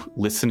you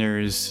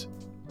listeners.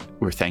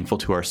 We're thankful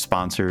to our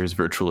sponsors,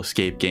 Virtual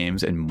Escape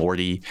Games and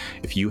Morty.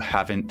 If you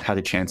haven't had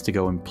a chance to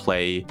go and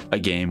play a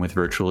game with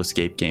Virtual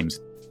Escape Games,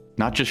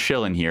 not just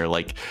chilling here,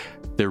 like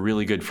they're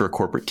really good for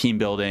corporate team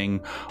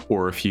building,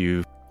 or if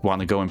you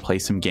want to go and play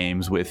some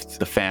games with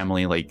the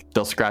family, like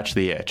they'll scratch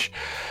the itch.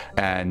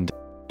 And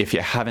if you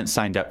haven't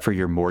signed up for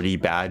your Morty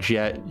badge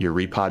yet, your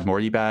Repod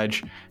Morty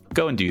badge,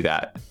 go and do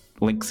that.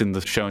 Links in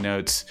the show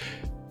notes.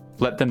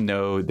 Let them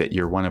know that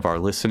you're one of our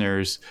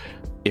listeners.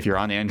 If you're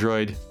on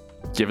Android,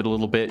 give it a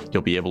little bit.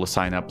 You'll be able to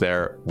sign up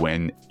there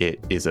when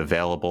it is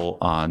available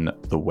on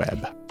the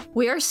web.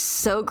 We are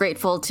so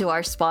grateful to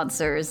our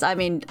sponsors. I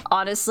mean,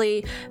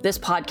 honestly, this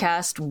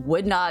podcast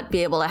would not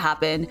be able to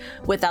happen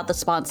without the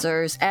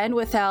sponsors and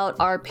without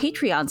our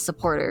Patreon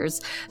supporters.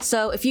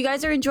 So if you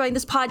guys are enjoying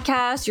this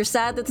podcast, you're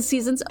sad that the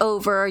season's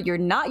over, you're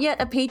not yet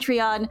a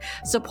Patreon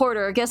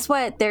supporter, guess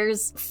what?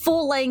 There's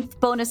full-length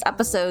bonus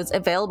episodes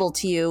available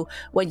to you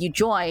when you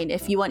join.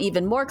 If you want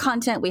even more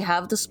content, we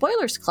have the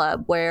Spoilers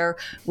Club, where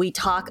we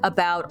talk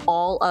about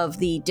all of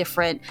the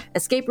different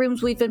escape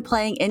rooms we've been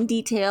playing in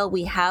detail.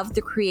 We have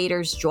the creators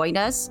join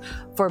us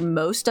for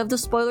most of the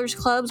Spoilers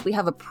Clubs. We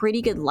have a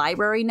pretty good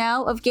library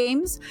now of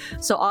games,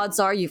 so odds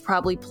are you've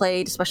probably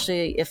played,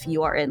 especially if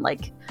you are in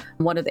like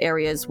one of the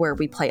areas where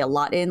we play a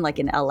lot in, like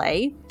in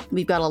LA.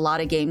 We've got a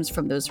lot of games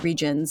from those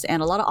regions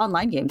and a lot of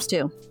online games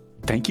too.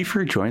 Thank you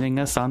for joining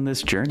us on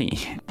this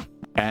journey.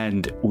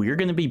 And we're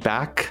going to be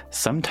back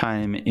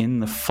sometime in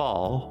the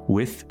fall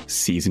with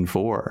Season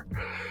 4.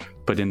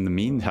 But in the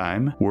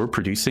meantime, we're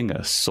producing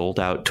a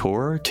sold-out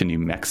tour to New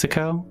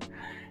Mexico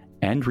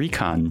and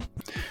Recon,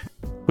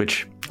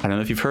 which I don't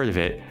know if you've heard of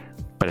it,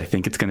 but I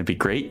think it's going to be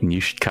great and you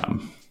should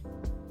come.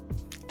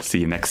 See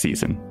you next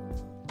season.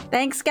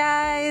 Thanks,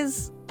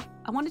 guys.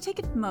 I want to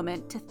take a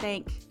moment to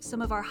thank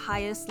some of our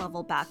highest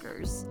level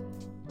backers.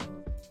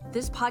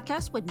 This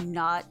podcast would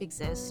not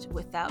exist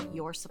without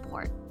your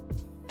support.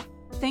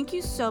 Thank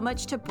you so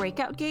much to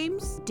Breakout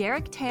Games,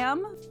 Derek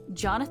Tam,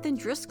 Jonathan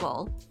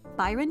Driscoll,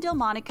 Byron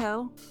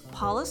Delmonico,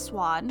 Paula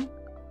Swan,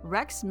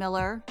 Rex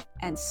Miller,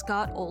 and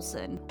Scott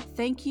Olson.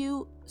 Thank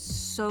you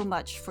so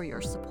much for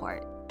your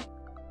support.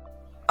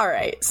 All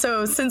right,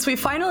 so since we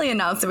finally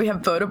announced that we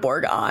have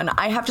Bodeborg on,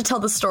 I have to tell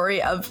the story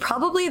of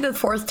probably the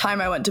 4th time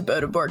I went to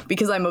Bodeborg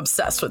because I'm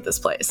obsessed with this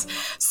place.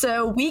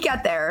 So we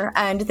get there,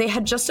 and they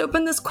had just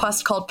opened this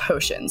quest called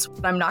Potions.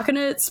 I'm not going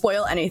to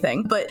spoil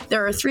anything, but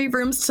there are 3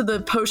 rooms to the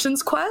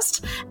Potions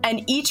quest,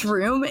 and each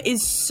room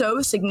is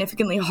so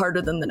significantly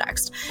harder than the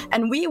next.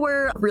 And we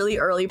were really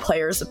early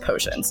players of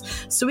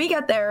Potions. So we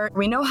get there,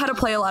 we know how to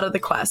play a lot of the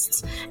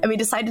quests, and we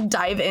decide to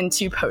dive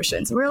into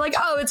Potions. We were like,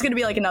 oh, it's going to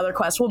be like another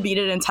quest. We'll beat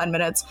it in 10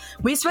 minutes.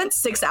 We spent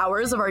 6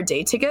 hours of our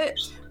day ticket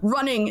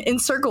running in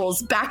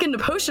circles back into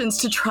Potions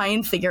to try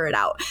and figure it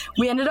out.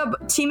 We ended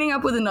up teaming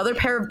up with another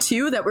pair of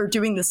 2 that were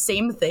doing the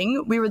same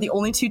thing. We were the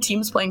only 2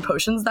 teams playing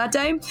Potions that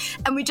day,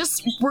 and we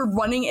just were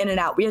running in and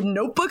out. We had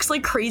notebooks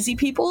like crazy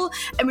people,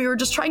 and we were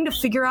just trying to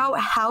figure out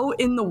how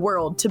in the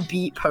world to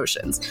beat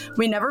Potions.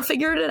 We never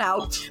figured it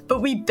out,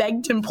 but we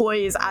begged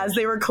employees as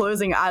they were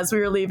closing, as we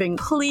were leaving,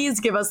 please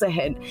give us a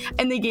hint.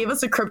 And they gave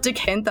us a cryptic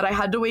hint that I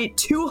had to wait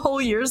 2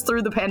 whole years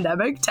through the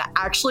pandemic to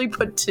actually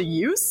put to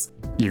use.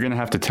 You're going to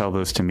have to tell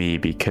those to me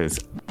because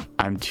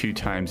I'm 2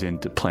 times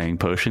into playing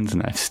Potions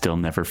and I've still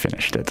never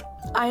finished it.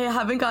 I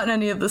haven't gotten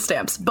any of the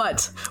stamps,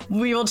 but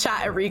we will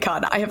chat at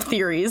Recon. I have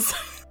theories.